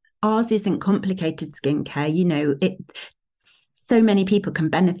skincare, but ours isn't complicated skincare. So many people can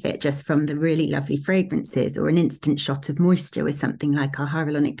benefit just from the really lovely fragrances or an instant shot of moisture with something like our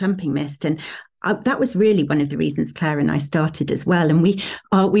hyaluronic plumping mist. And that was really one of the reasons Claire and I started as well. And we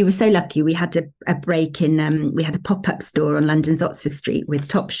were so lucky. We had a break we had a pop-up store on London's Oxford Street with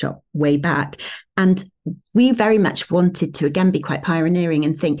Topshop way back. And we very much wanted to, again, be quite pioneering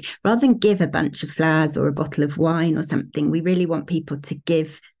and think, rather than give a bunch of flowers or a bottle of wine or something, we really want people to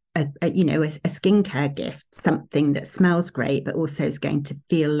give a skincare gift, something that smells great, but also is going to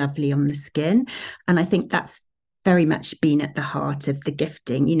feel lovely on the skin. And I think that's very much been at the heart of the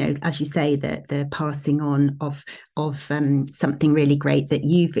gifting, as you say, the passing on of something really great that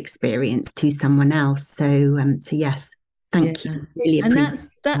you've experienced to someone else. So yes, thank you. Really appreciate and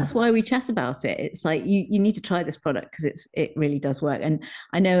that's why we chat about it. It's like you need to try this product because it really does work. And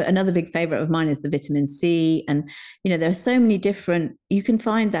I know another big favorite of mine is the vitamin C, and there are so many different. You can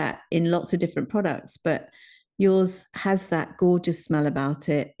find that in lots of different products, but yours has that gorgeous smell about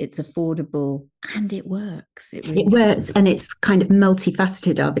it. It's affordable and it works. It works, and it's kind of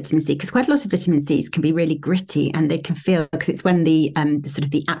multifaceted, our vitamin C, because quite a lot of vitamin C's can be really gritty, and they can feel, because it's when the sort of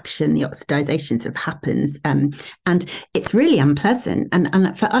the action, the oxidization sort of happens, and it's really unpleasant.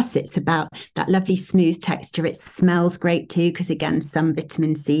 And for us, it's about that lovely smooth texture. It smells great too, because again, some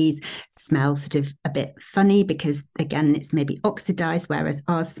vitamin C's smell sort of a bit funny because again, it's maybe oxidized, whereas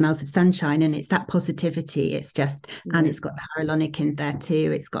ours smells of sunshine, and it's that positivity. It's just, and it's got the hyaluronic in there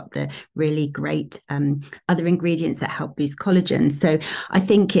too. It's got the really great other ingredients that help boost collagen. So I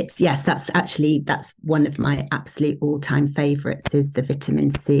think that's one of my absolute all-time favorites, is the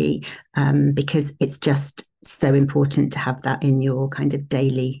vitamin C, because it's just so important to have that in your kind of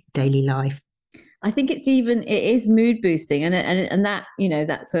daily life. I think it is mood boosting, and that,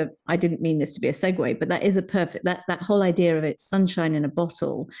 that's a, I didn't mean this to be a segue, but that is a perfect, that whole idea of it's sunshine in a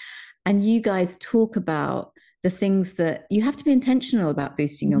bottle. And you guys talk about the things that you have to be intentional about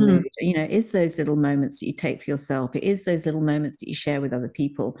boosting your mood. Is those little moments that you take for yourself. It is those little moments that you share with other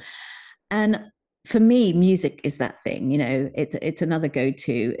people. And for me, music is that thing. It's another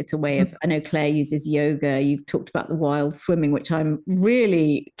go-to. It's a way of, I know Claire uses yoga. You've talked about the wild swimming, which I'm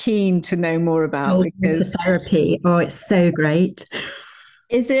really keen to know more about, because therapy. Oh, it's so great.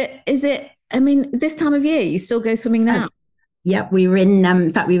 Is it, I mean, this time of year, you still go swimming now? Yep, we were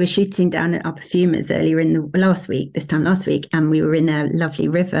in fact, we were shooting down at our perfumers earlier in the this time last week, and we were in a lovely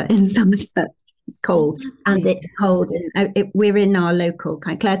river in Somerset. It's cold, and it's cold, and we're in our local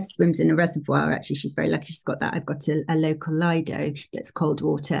kind. Claire swims in a reservoir. Actually, she's very lucky. She's got that. I've got a local Lido that's cold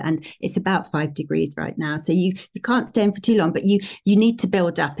water, and it's about 5 degrees right now. So you can't stay in for too long, but you need to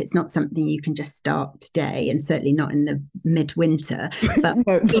build up. It's not something you can just start today, and certainly not in the midwinter. But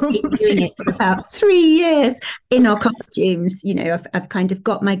we've been doing it for about 3 years in our costumes. I've kind of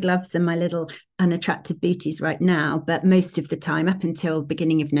got my gloves and my little unattractive booties right now, but most of the time up until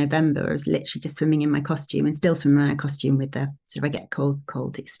beginning of November I was literally just swimming in my costume, and still swimming in my costume with the sort of, I get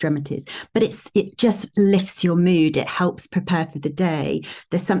cold extremities, but it just lifts your mood. It helps prepare for the day.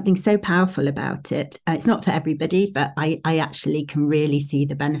 There's something so powerful about it. It's not for everybody, but I actually can really see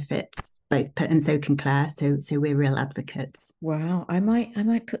the benefits, both, and so can Claire. So we're real advocates. Wow, I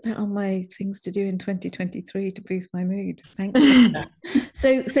might put that on my things to do in 2023 to boost my mood. Thank you for that.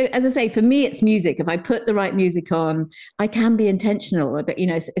 So as I say, for me, it's music. If I put the right music on, I can be intentional. But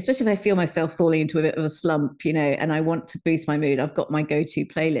especially if I feel myself falling into a bit of a slump, and I want to boost my mood, I've got my go-to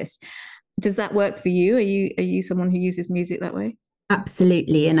playlist. Does that work for you? Are you someone who uses music that way?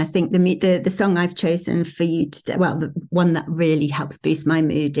 Absolutely. And I think the song I've chosen for you today, well, the one that really helps boost my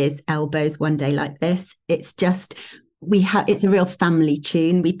mood is Elbows, One Day Like This. It's just, it's a real family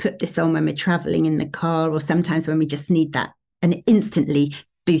tune. We put this on when we're traveling in the car, or sometimes when we just need that, and it instantly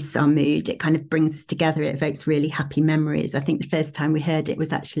boosts our mood. It kind of brings us together. It evokes really happy memories. I think the first time we heard it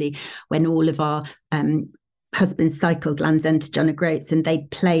was actually when all of our husbands cycled Land's End to John O'Groats, and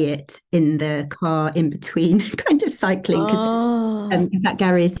they'd play it in the car in between kind of cycling, because in fact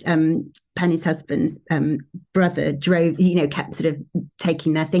Gary's Penny's husband's brother drove, kept sort of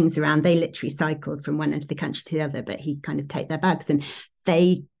taking their things around. They literally cycled from one end of the country to the other, but he'd kind of take their bags, and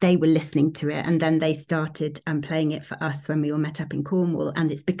they were listening to it, and then they started playing it for us when we all met up in Cornwall,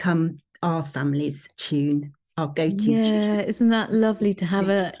 and it's become our family's tune, our go-to. Yeah, isn't that lovely to have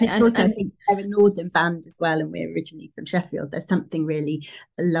a? And also, I think they're a northern band as well, and we're originally from Sheffield. There's something really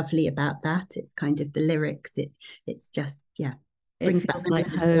lovely about that. It's kind of the lyrics. It's just, yeah, brings back like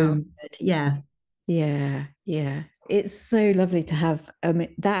home. Yeah, it's so lovely to have.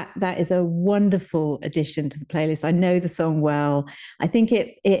 That is a wonderful addition to the playlist. I know the song well. I think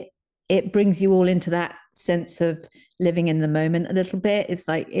it brings you all into that sense of living in the moment a little bit. It's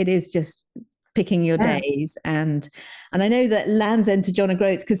like, it is just picking your days, and I know that Land's End to John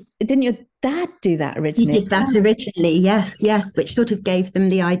O'Groats, because didn't your dad do that originally? He did that originally, yes, which sort of gave them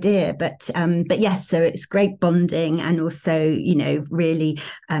the idea, but yes, so it's great bonding, and also really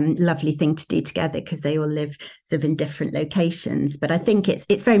lovely thing to do together, because they all live sort of in different locations. But I think it's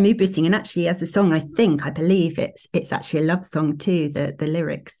very mood boosting, and actually as a song, I believe it's actually a love song too, the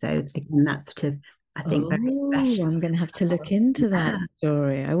lyrics. So again, that's sort of, I think, very special. I'm going to have to look into that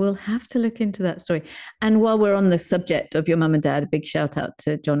story. I will have to look into that story. And while we're on the subject of your mum and dad, a big shout out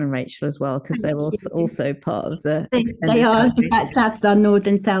to John and Rachel as well, because they're also part of the. They are. In fact, Dad's our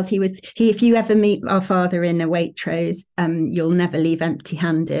northern selves. He. If you ever meet our father in a Waitrose, you'll never leave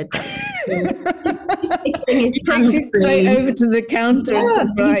empty-handed. That's he takes you straight over to the counter. Yes,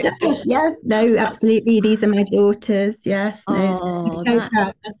 right. Yes, no, absolutely. These are my daughters. Yes, no. Oh, so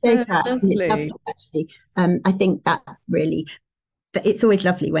proud. I'm so proud. And it's lovely, actually. I think that's really. It's always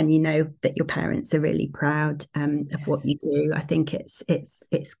lovely when you know that your parents are really proud of what you do. I think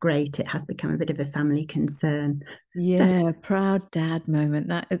it's great. It has become a bit of a family concern. Yeah, proud dad moment.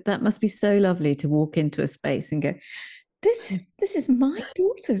 That must be so lovely to walk into a space and go, this is my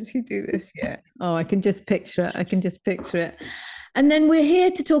daughters who do this. Yeah. Oh, I can just picture it. And then we're here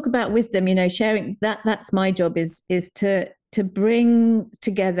to talk about wisdom, sharing that's my job, is to bring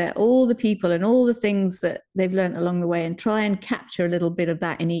together all the people and all the things that they've learned along the way, and try and capture a little bit of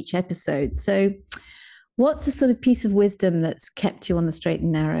that in each episode. So what's a sort of piece of wisdom that's kept you on the straight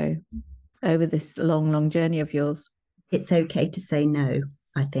and narrow over this long journey of yours? It's okay to say no,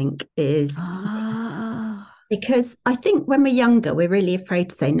 I think, is Because I think when we're younger, we're really afraid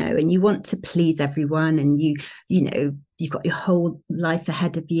to say no, and you want to please everyone, and you know, you've got your whole life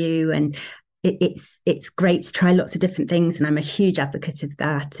ahead of you, and it's great to try lots of different things, and I'm a huge advocate of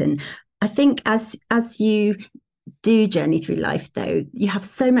that. And I think as you do journey through life, though, you have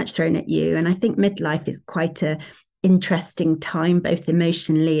so much thrown at you, and I think midlife is quite a interesting time, both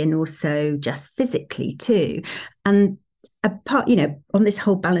emotionally and also just physically too. And apart, you know, on this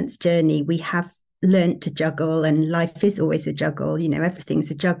whole balance journey, we have learned to juggle, and life is always a juggle. You know, everything's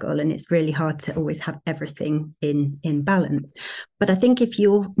a juggle, and it's really hard to always have everything in balance. But I think if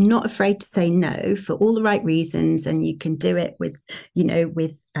you're not afraid to say no for all the right reasons, and you can do it with, you know,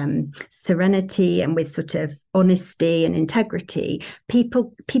 with serenity and with sort of honesty and integrity,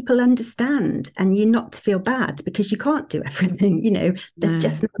 people understand, and you're not to feel bad because you can't do everything. You know, there's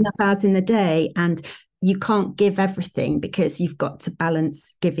just not enough hours in the day, and you can't give everything because you've got to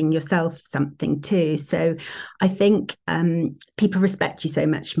balance giving yourself something too. So I think people respect you so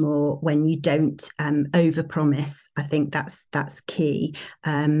much more when you don't overpromise. I think that's key.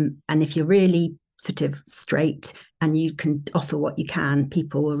 And if you're really sort of straight and you can offer what you can,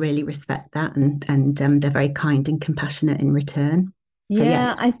 people will really respect that, and they're very kind and compassionate in return. So yeah,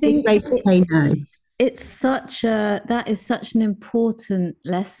 Yeah, I it's think great to say no. it's such a that is such an important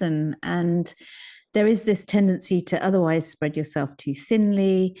lesson, and there is this tendency to otherwise spread yourself too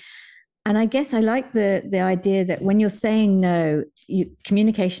thinly. And I guess I like the idea that when you're saying no,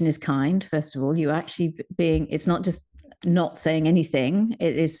 communication is kind. First of all, you actually being, it's not just not saying anything;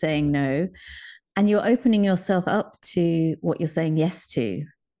 it is saying no, and you're opening yourself up to what you're saying yes to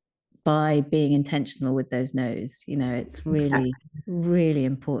by being intentional with those no's. You know, it's really, Exactly. really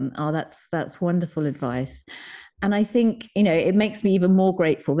important. Oh, that's wonderful advice. And I think, you know, it makes me even more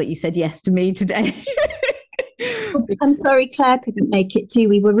grateful that you said yes to me today. I'm sorry Claire couldn't make it too.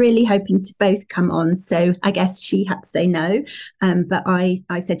 We were really hoping to both come on, so I guess she had to say no. But I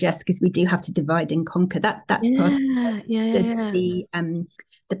said yes because we do have to divide and conquer. That's part of Yeah, yeah, yeah, the yeah.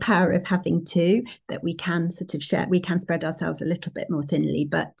 the power of having two, that we can sort of share. We can spread ourselves a little bit more thinly.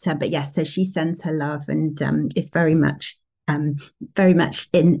 But yes, so she sends her love, and is um, very much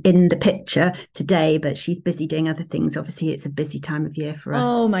in the picture today, but she's busy doing other things. Obviously, it's a busy time of year for us.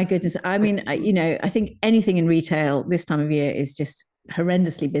 Oh my goodness. I mean, you know, I think anything in retail this time of year is just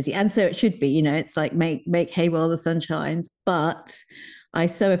horrendously busy. And so it should be, you know, it's like make hay while the sun shines. But I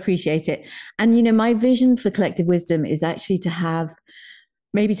so appreciate it. And, you know, my vision for collective wisdom is actually to have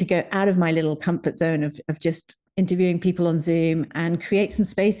maybe to go out of my little comfort zone of just interviewing people on Zoom and create some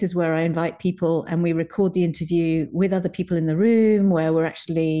spaces where I invite people and we record the interview with other people in the room where we're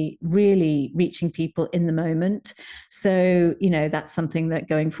actually really reaching people in the moment. So, you know, that's something that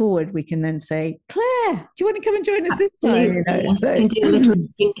going forward we can then say, Claire, do you want to come and join us this time? You Absolutely. know, And you so can do a little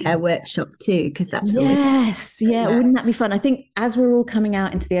skincare workshop too, because that's always yes, yeah, yeah. wouldn't that be fun? I think as we're all coming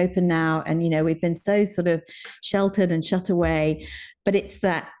out into the open now, and you know, we've been so sort of sheltered and shut away, but it's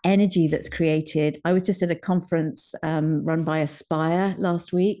that energy that's created. I was just at a conference run by Aspire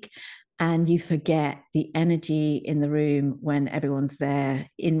last week, and you forget the energy in the room when everyone's there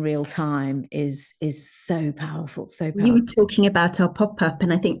in real time is so powerful, so You powerful. were talking about our pop-up,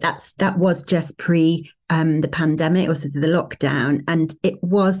 and I think that was just pre the pandemic, or sort of the lockdown. And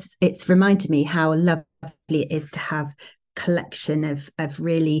it's reminded me how lovely it is to have collection of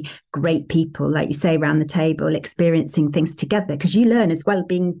really great people, like you say, around the table experiencing things together, because you learn as well.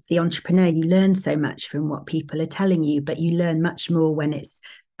 Being the entrepreneur, you learn so much from what people are telling you, but you learn much more when it's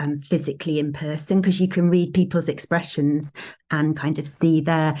physically in person, because you can read people's expressions and kind of see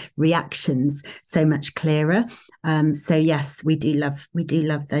their reactions so much clearer. So yes, we do love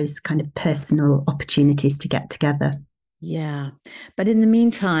those kind of personal opportunities to get together. Yeah. But in the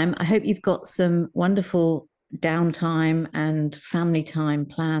meantime, I hope you've got some wonderful downtime and family time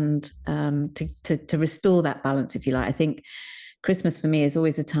planned to restore that balance, if you like. I think Christmas for me is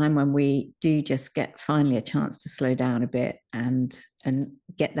always a time when we do just get finally a chance to slow down a bit and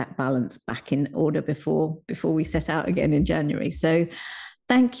get that balance back in order before we set out again in January. So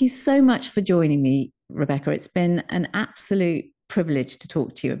thank you so much for joining me, Rebecca. It's been an absolute privilege to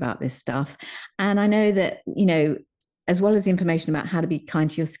talk to you about this stuff. And I know that, you know, as well as the information about how to be kind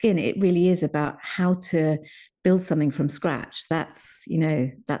to your skin, it really is about how to build something from scratch. That's, you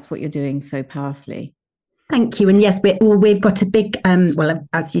know, that's what you're doing so powerfully. Thank you. And yes, we've got a big, well,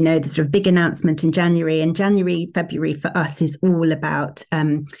 as you know, there's a big announcement in January. And January, February for us is all about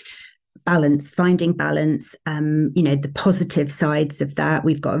finding balance, the positive sides of that.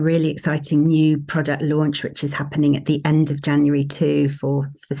 We've got a really exciting new product launch, which is happening at the end of January too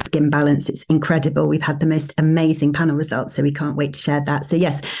for Skin Balance. It's incredible. We've had the most amazing panel results, so we can't wait to share that. So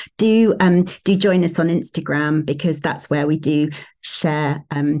yes, do join us on Instagram, because that's where we do share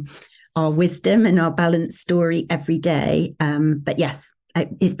our wisdom and our balance story every day. But yes,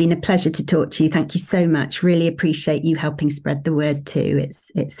 it's been a pleasure to talk to you. Thank you so much. Really appreciate you helping spread the word too.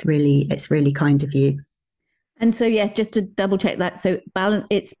 It's really kind of you. And so, yeah, just to double check that. So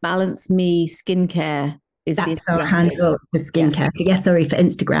it's Balance Me Skincare is That's the our handle for skincare. Yeah. Sorry, for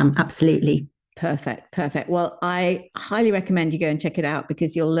Instagram. Absolutely. Perfect. Well, I highly recommend you go and check it out,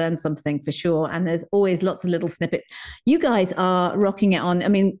 because you'll learn something for sure. And there's always lots of little snippets. You guys are rocking it on. I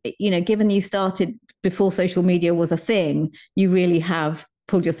mean, given you started before social media was a thing, you really have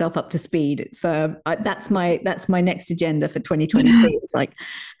pulled yourself up to speed. It's that's my next agenda for 2023. It's like,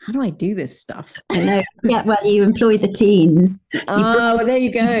 how do I do this stuff? I know. Yeah, well, you employ the teams. There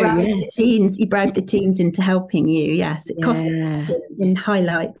you go. You brag the teams into helping you. Yes, it costs in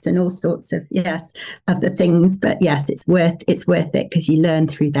highlights and all sorts of other things, but yes, it's worth it because you learn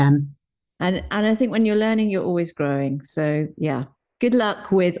through them. And I think when you're learning, you're always growing. So yeah. Good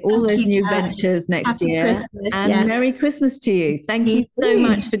luck with all those new ventures next year. Christmas, and Merry Christmas to you. Thank you so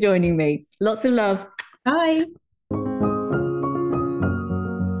much for joining me. Lots of love. Bye.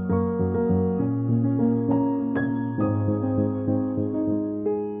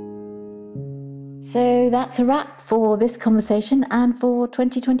 So that's a wrap for this conversation and for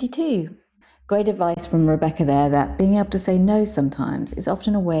 2022. Great advice from Rebecca there, that being able to say no sometimes is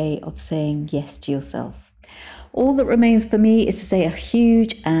often a way of saying yes to yourself. All that remains for me is to say a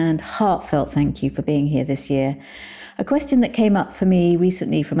huge and heartfelt thank you for being here this year. A question that came up for me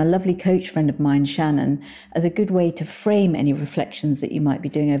recently from a lovely coach friend of mine, Shannon, as a good way to frame any reflections that you might be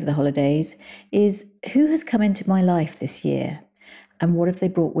doing over the holidays is, who has come into my life this year? And what have they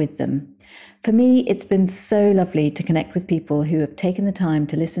brought with them? For me, it's been so lovely to connect with people who have taken the time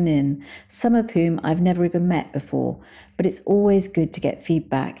to listen in, some of whom I've never even met before, but it's always good to get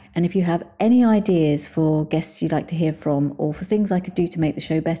feedback. And if you have any ideas for guests you'd like to hear from, or for things I could do to make the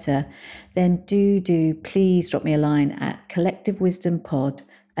show better, then do please drop me a line at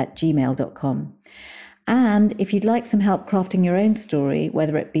collectivewisdompod@gmail.com. And if you'd like some help crafting your own story,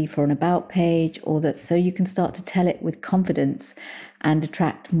 whether it be for an about page or that so you can start to tell it with confidence and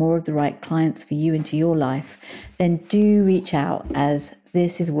attract more of the right clients for you into your life, then do reach out, as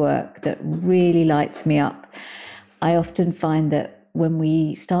this is work that really lights me up. I often find that when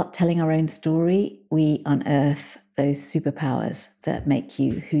we start telling our own story, we unearth those superpowers that make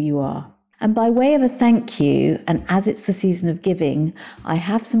you who you are. And by way of a thank you, and as it's the season of giving, I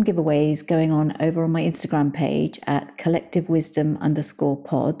have some giveaways going on over on my Instagram page at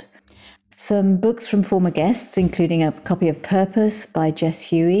collectivewisdom_pod. Some books from former guests, including a copy of Purpose by Jess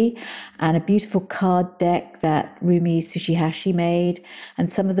Huey, and a beautiful card deck that Rumi Sushihashi made,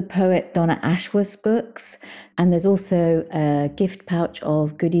 and some of the poet Donna Ashworth's books. And there's also a gift pouch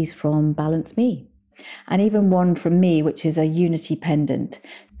of goodies from Balance Me, and even one from me, which is a Unity pendant.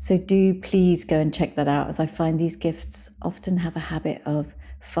 So do please go and check that out, as I find these gifts often have a habit of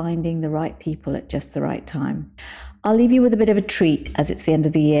finding the right people at just the right time. I'll leave you with a bit of a treat, as it's the end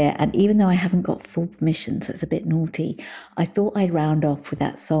of the year, and even though I haven't got full permission, so it's a bit naughty, I thought I'd round off with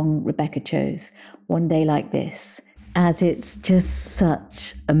that song Rebecca chose, One Day Like This, as it's just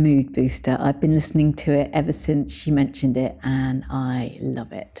such a mood booster. I've been listening to it ever since she mentioned it, and I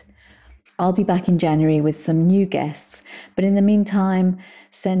love it. I'll be back in January with some new guests, but in the meantime,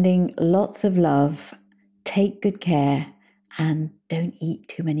 sending lots of love, take good care, and don't eat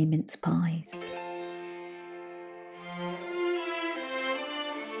too many mince pies.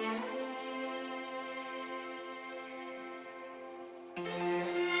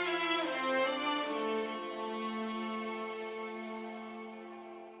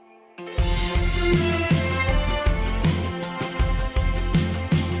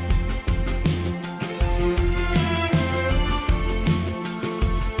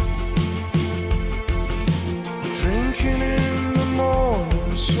 Drinking in the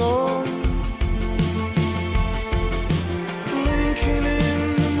morning sun,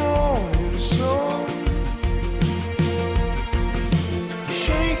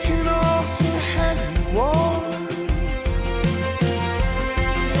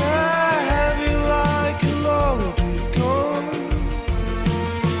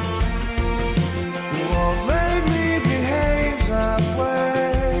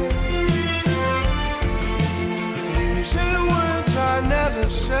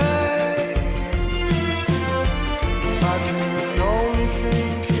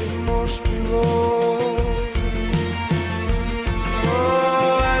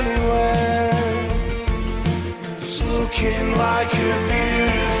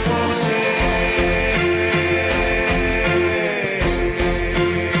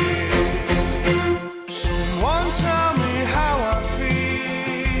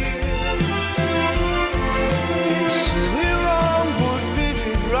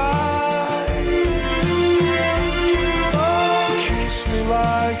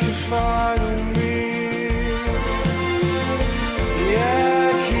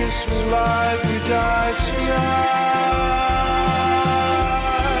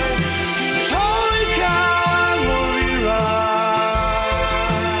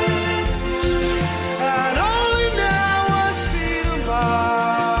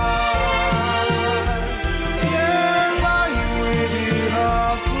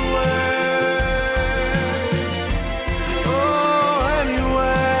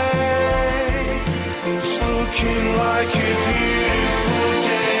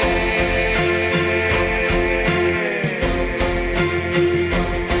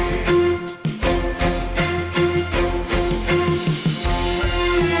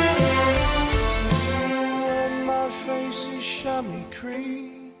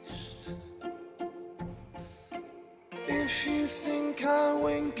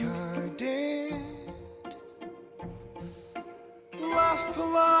 did. Laugh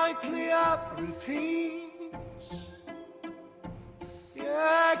politely at repeats.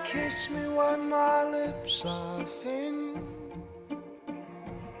 Yeah, kiss me when my lips are thin.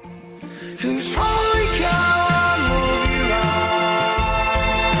 'Cause holy cow, I love you eyes.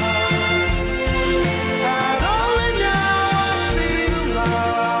 And only now I see the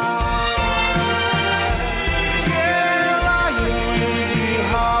light. Yeah, lying with you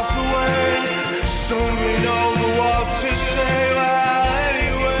half awake, stumbling over what to say. Well,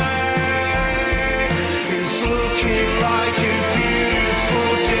 anyway, it's looking like a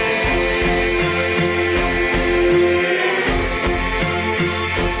beautiful day.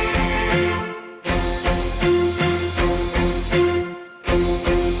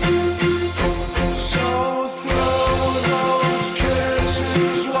 So throw those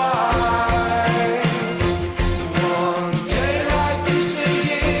curtains wide. One day like this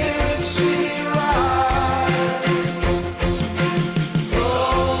again, it's sitting right.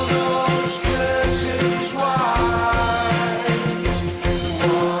 Throw those curtains wide.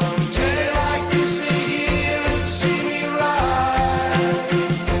 One day like this again, it's sitting right.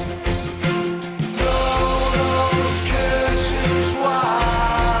 Throw those curtains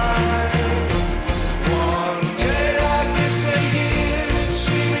wide. One day like this again, it's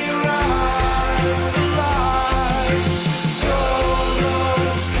sitting right for life. Throw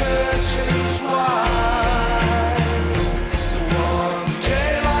those curtains wide. One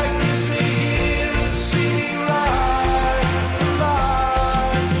day like this again, it's sitting right for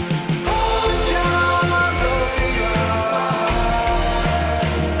life. Hold down my loving eye.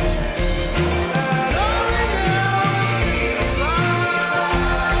 And only now I see the light.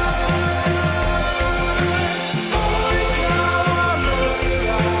 Hold down my loving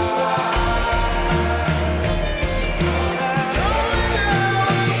eye. And only now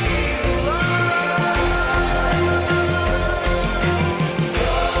I see the light.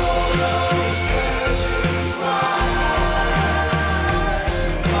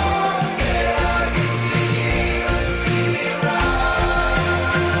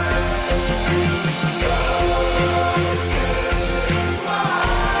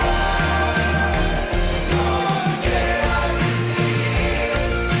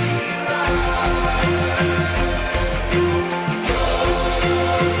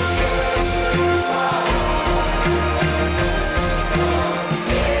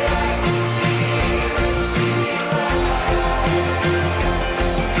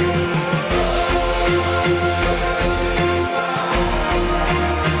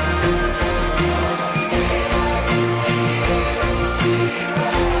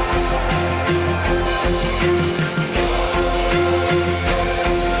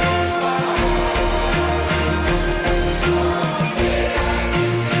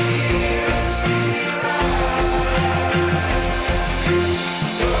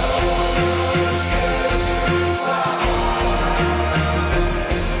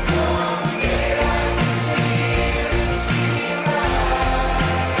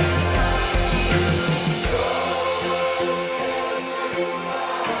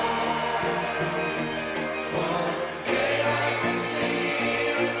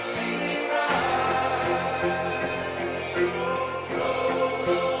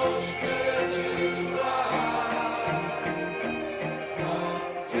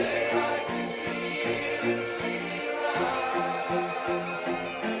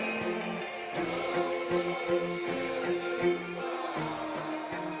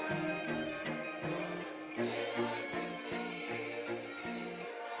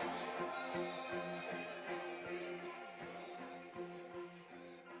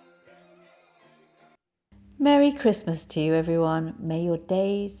 Merry Christmas to you, everyone. May your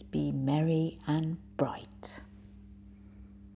days be merry and bright.